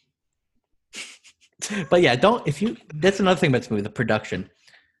 Mm-hmm. But yeah, that's another thing about this movie, the production.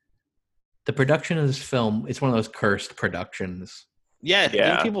 The production of this film, it's one of those cursed productions. Yeah, Yeah.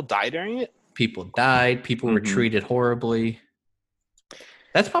 didn't people die during it? People died, people were treated horribly.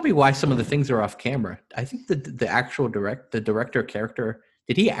 That's probably why some of the things are off camera. I think the actual director character,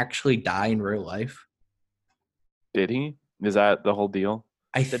 did he actually die in real life? Did he? Is that the whole deal?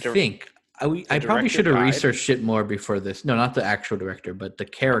 I think. I probably should have researched it more before this. No, not the actual director, but the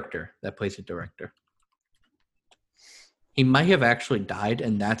character that plays the director. He might have actually died,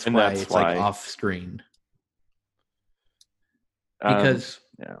 and that's why it's like off screen. Because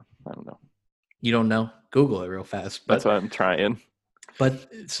yeah, I don't know. You don't know? Google it real fast. That's what I'm trying. But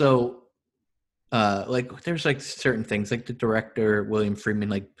so, like, there's like certain things, like the director William Friedman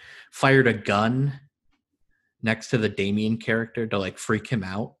like fired a gun next to the Damien character to like freak him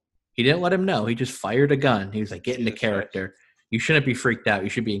out. He didn't let him know. He just fired a gun. He was like, get into character. You shouldn't be freaked out. You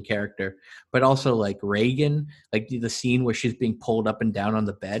should be in character. But also like Reagan, like the scene where she's being pulled up and down on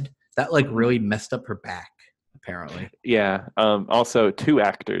the bed, that like really messed up her back, apparently. Yeah. Also, 2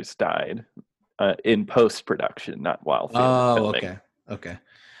 actors died in post-production, not while filming. Okay.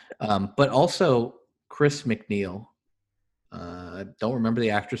 But also Chris McNeil. I don't remember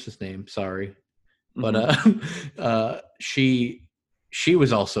the actress's name. Sorry. But she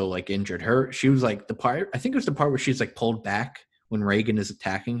was also like injured. She was like the part. I think it was the part where she's like pulled back when Reagan is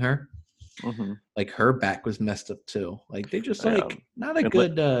attacking her. Mm-hmm. Like her back was messed up too. Like they just like not a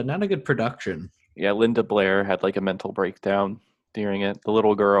good production. Yeah, Linda Blair had like a mental breakdown during it. The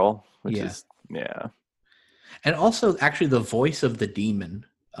little girl, which is and also actually the voice of the demon,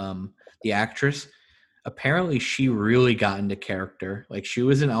 the actress. Apparently, she really got into character. Like she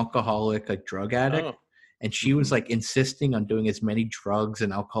was an alcoholic, like drug addict. And she was like insisting on doing as many drugs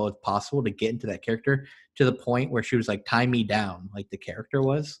and alcohol as possible to get into that character, to the point where she was like, tie me down, like the character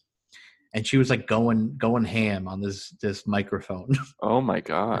was. And she was like going ham on this microphone. Oh my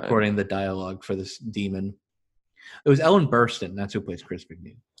God. Recording the dialogue for this demon. It was Ellen Burstyn. That's who plays Chris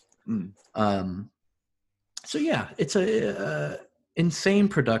McNeil. So yeah, it's a insane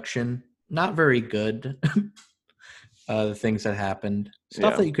production. Not very good. The things that happened.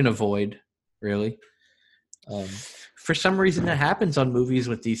 Stuff that you can avoid, really. For some reason that happens on movies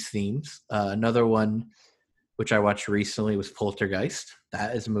with these themes. Another one which I watched recently was Poltergeist.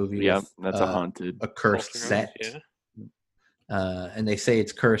 That is a movie with that's a cursed set. And they say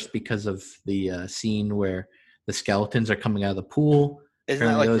it's cursed because of the scene where the skeletons are coming out of the pool. Isn't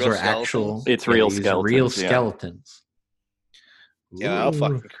that like those real are skeletons? actual It's real skeletons. Real skeletons. Yeah, I'll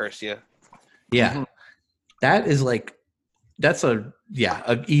fucking curse you. Yeah. That is like an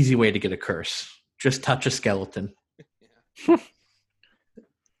easy way to get a curse. Just touch a skeleton.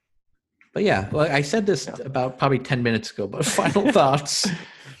 But yeah, well, I said this about probably 10 minutes ago, but final thoughts.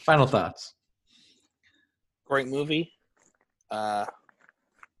 Final thoughts. Great movie.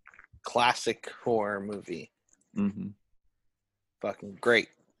 Classic horror movie. Mm-hmm. Fucking great.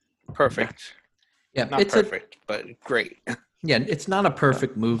 Perfect. Yeah, Not perfect, but great. Yeah, it's not a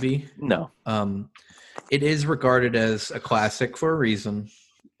perfect movie. No. It is regarded as a classic for a reason.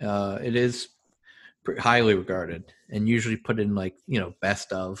 It is highly regarded and usually put in like,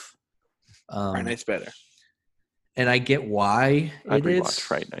 best of. Fright Night's better. And I get why I'd rewatch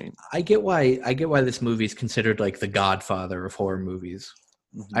Fright Night. I get why this movie is considered like the Godfather of horror movies.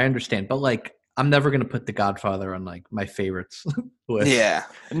 Mm-hmm. I understand, but like I'm never gonna put The Godfather on like my favorites list. Yeah.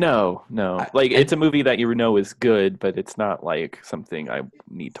 No. It's a movie that is good, but it's not like something I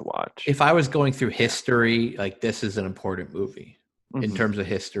need to watch. If I was going through history, like this is an important movie in terms of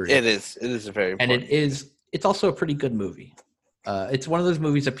history. It is. It is a very important movie. It's also a pretty good movie. It's one of those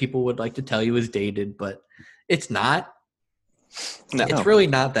movies that people would like to tell you is dated, but it's not. No. It's really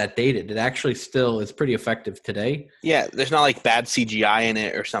not that dated. It actually still is pretty effective today. Yeah, there's not like bad CGI in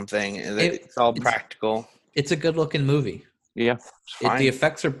it or something. It's all practical. It's a good looking movie. Yeah. The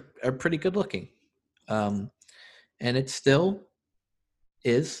effects are pretty good looking. And it still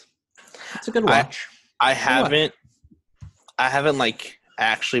is. It's a good watch. I haven't like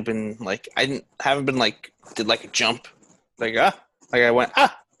actually been like haven't been like did like a jump. Like I went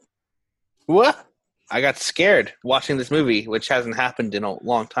what? I got scared watching this movie, which hasn't happened in a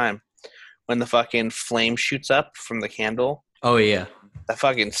long time. When the fucking flame shoots up from the candle. Oh yeah, that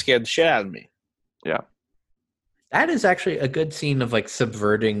fucking scared the shit out of me. Yeah, that is actually a good scene of like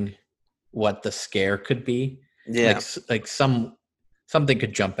subverting what the scare could be. Yeah, like some something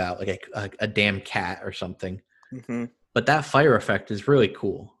could jump out, like a damn cat or something. Mm-hmm. But that fire effect is really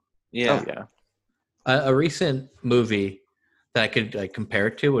cool. Yeah. Oh, yeah. A recent movie that I could like compare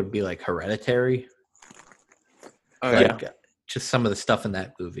it to would be like Hereditary. Oh, Like just some of the stuff in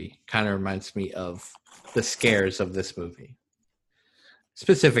that movie kind of reminds me of the scares of this movie.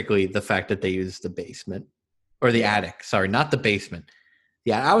 Specifically, the fact that they use the basement or the attic. Sorry, not the basement.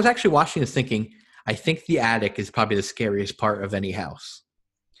 Yeah, I was actually watching this thinking, I think the attic is probably the scariest part of any house.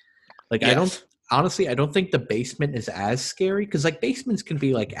 Like, I don't think the basement is as scary because like basements can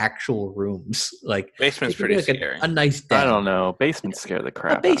be like actual rooms. Like Basement's it can be, pretty like, scary. A nice den. I don't know. Basements scare the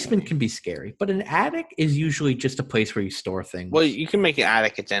crap A out of me. basement can be scary, but an attic is usually just a place where you store things. Well, you can make an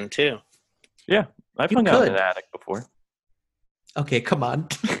attic a den too. Yeah, I've You hung out in could. an attic before. Okay, come on.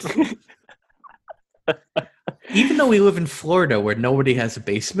 Even though we live in Florida where nobody has a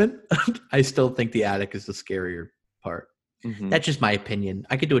basement, I still think the attic is the scarier part. Mhm. That's just my opinion.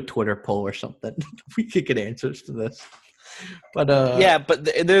 I could do a Twitter poll or something. We could get answers to this. But Yeah, but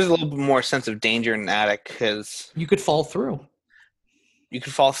there's a little bit more sense of danger in an attic because you could fall through. you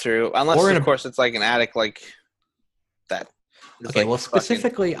could fall through, unless Or in of a- course it's like an attic like that. It's Okay, like well, fucking-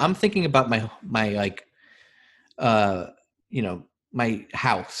 specifically, I'm thinking about my like, my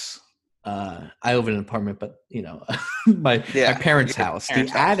house. I live in an apartment, but my parents' your house.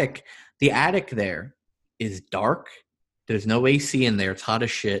 parents' The house. attic there is dark. There's no AC in there. It's hot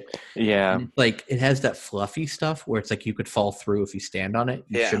as shit. Yeah. And, like it has that fluffy stuff where it's like you could fall through if you stand on it.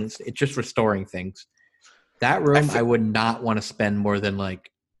 You Yeah. shouldn't. It's just restoring things. That room, I would not want to spend more than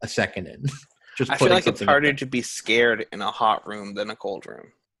like a second in. Just I feel putting like it's something up harder there. to be scared in a hot room than a cold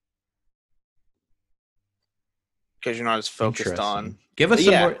room because you're not as focused on. Interesting. Give us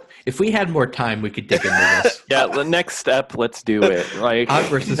some Yeah. more. If we had more time, we could dig into this. Yeah, the next step, let's do it. Like Hot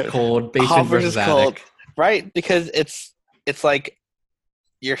versus cold, basement Hot versus versus cold. attic. Right? Because it's like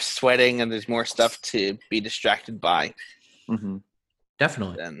you're sweating and there's more stuff to be distracted by Mhm.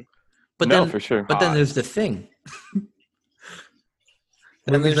 Definitely. than But No, then, for sure. But then there's the thing.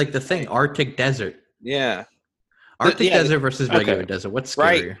 And then there's there's like the thing, Arctic desert. yeah. Arctic yeah, desert versus regular okay. desert. What's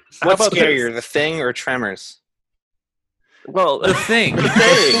Right. scarier? How What's about this? scarier, the thing or Tremors? Well, The thing. The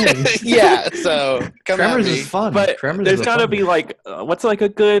thing. Yeah. So come at Tremors me. is fun. but Tremors there's is a got to fun be one. like, what's like a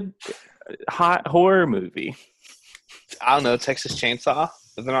good hot horror movie? I don't know, Texas Chainsaw,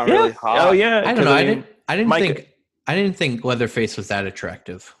 but they're not Yeah. really hot. Oh yeah. I don't 'cause know. mean, I didn't Mike- think Leatherface was that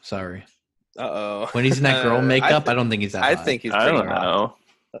attractive. Sorry. Uh-oh. When he's in that girl makeup, I I don't think he's that I hot. think he's I pretty don't hot. know.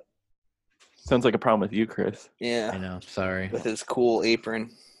 Sounds like a problem with you, Chris. I Yeah. know. Sorry. With his cool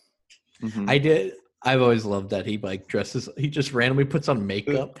apron. Mhm. I've always loved that he like dresses. He just randomly puts on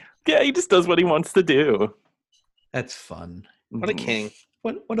makeup. Yeah, he just does what he wants to do. That's fun. What a Mhm. king.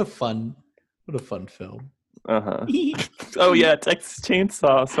 What a fun film. Uh-huh. Oh yeah, Texas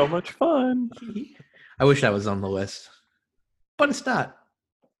Chainsaw, so much fun. I wish that was on the list, but it's not.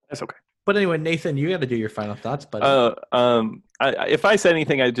 That's okay. But anyway, Nathan, you got to do your final thoughts. But If I said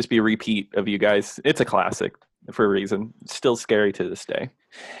anything, I'd just be a repeat of you guys. It's a classic for a reason. It's still scary to this day.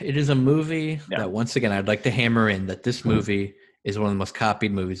 it is a movie Yeah. that, once again, I'd like to hammer in that this movie is one of the most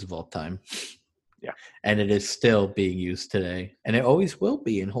copied movies of all time. Yeah. And it is still being used today, and it always will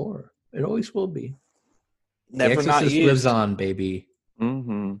be in horror. It always will be. Never The not Exorcist used. lives on, baby.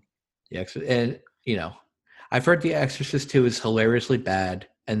 Mm-hmm. And I've heard The Exorcist 2 is hilariously bad,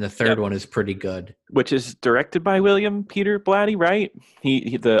 and the third one is pretty good. Which is directed by William Peter Blatty, right?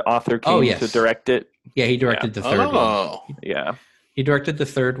 He the author came yes. to direct it. Yeah, he directed the third one. Oh. Yeah. He directed the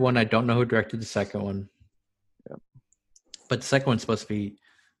third one. I don't know who directed the second one. Yep. But the second one's supposed to be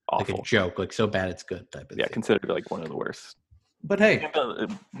like Awful. a joke, like so bad it's good type of Yeah, thing. considered like one of the worst. But hey,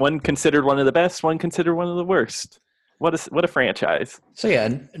 One considered one of the best, one considered one of the worst. What a franchise. so yeah,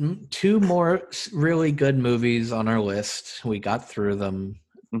 two more really good movies on our list. We got through them.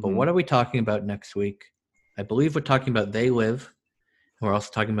 But Mhm. what are we talking about next week? I believe we're talking about They Live. And we're also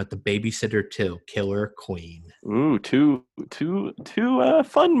talking about The Babysitter 2, Killer Queen. Ooh, two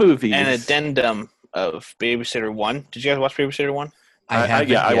fun movies. An addendum of Babysitter 1. Did you guys watch Babysitter 1?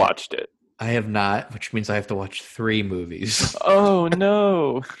 I watched it. I have not, which means I have to watch 3 movies. Oh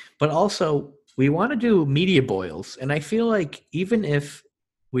no. But also, we want to do media boils. And I feel like even if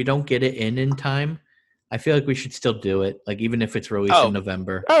we don't get it in time, I feel like we should still do it. Like, even if it's released Oh. in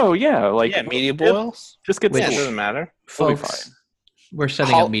November. Oh yeah, like Yeah, media boils. Just get Yeah, it some- doesn't matter. We'll be Folks, fine. we're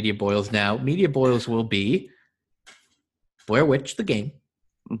setting up media boils now. Media boils will be Blair Witch, the game.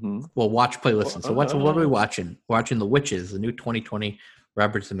 Mhm. Well, watch, play, listen. So what are we watching? We're watching The Witches, the new 2020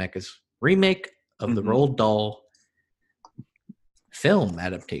 Robert Zemeckis remake of the Mhm. Roald Dahl film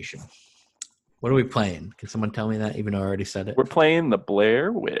adaptation. What are we playing? Can someone tell me that, even though I already said it? We're playing the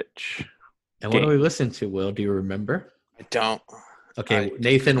Blair Witch. And what do game. we listen to, Will? Do you remember? I don't. Okay,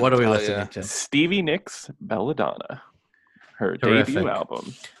 Nathan, what are we tell listening ya. to? Stevie Nicks Belladonna, her Terrific. debut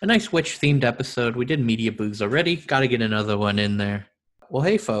album. A nice witch-themed episode. We did Media Booths already. Got to get another one in there. Well,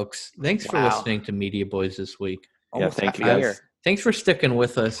 hey, folks. Thanks for Wow. listening to Media Boys this week. Almost thank you half a guys. year. Thanks for sticking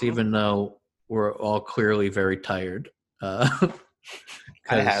with us, even though we're all clearly very tired. I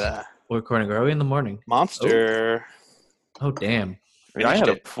 'cause had a we're recording early in the morning. monster. Oh, damn. I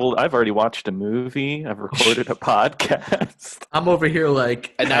mean, I've already watched a movie. I've recorded a podcast. I'm over here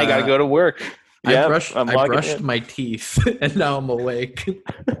like... And now you got to go to work. Yeah, I brushed I'm logging brushed in. my teeth, and now I'm awake.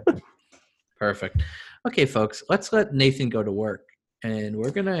 Perfect. Okay, folks, let's let Nathan go to work, and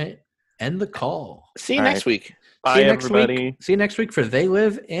we're going to end the call. See you All next week. Bye, See you next everybody. week. See you next week for They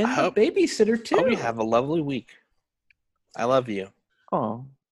Live and I hope- The Babysitter, too. Hope you have a lovely week. I love you. Oh.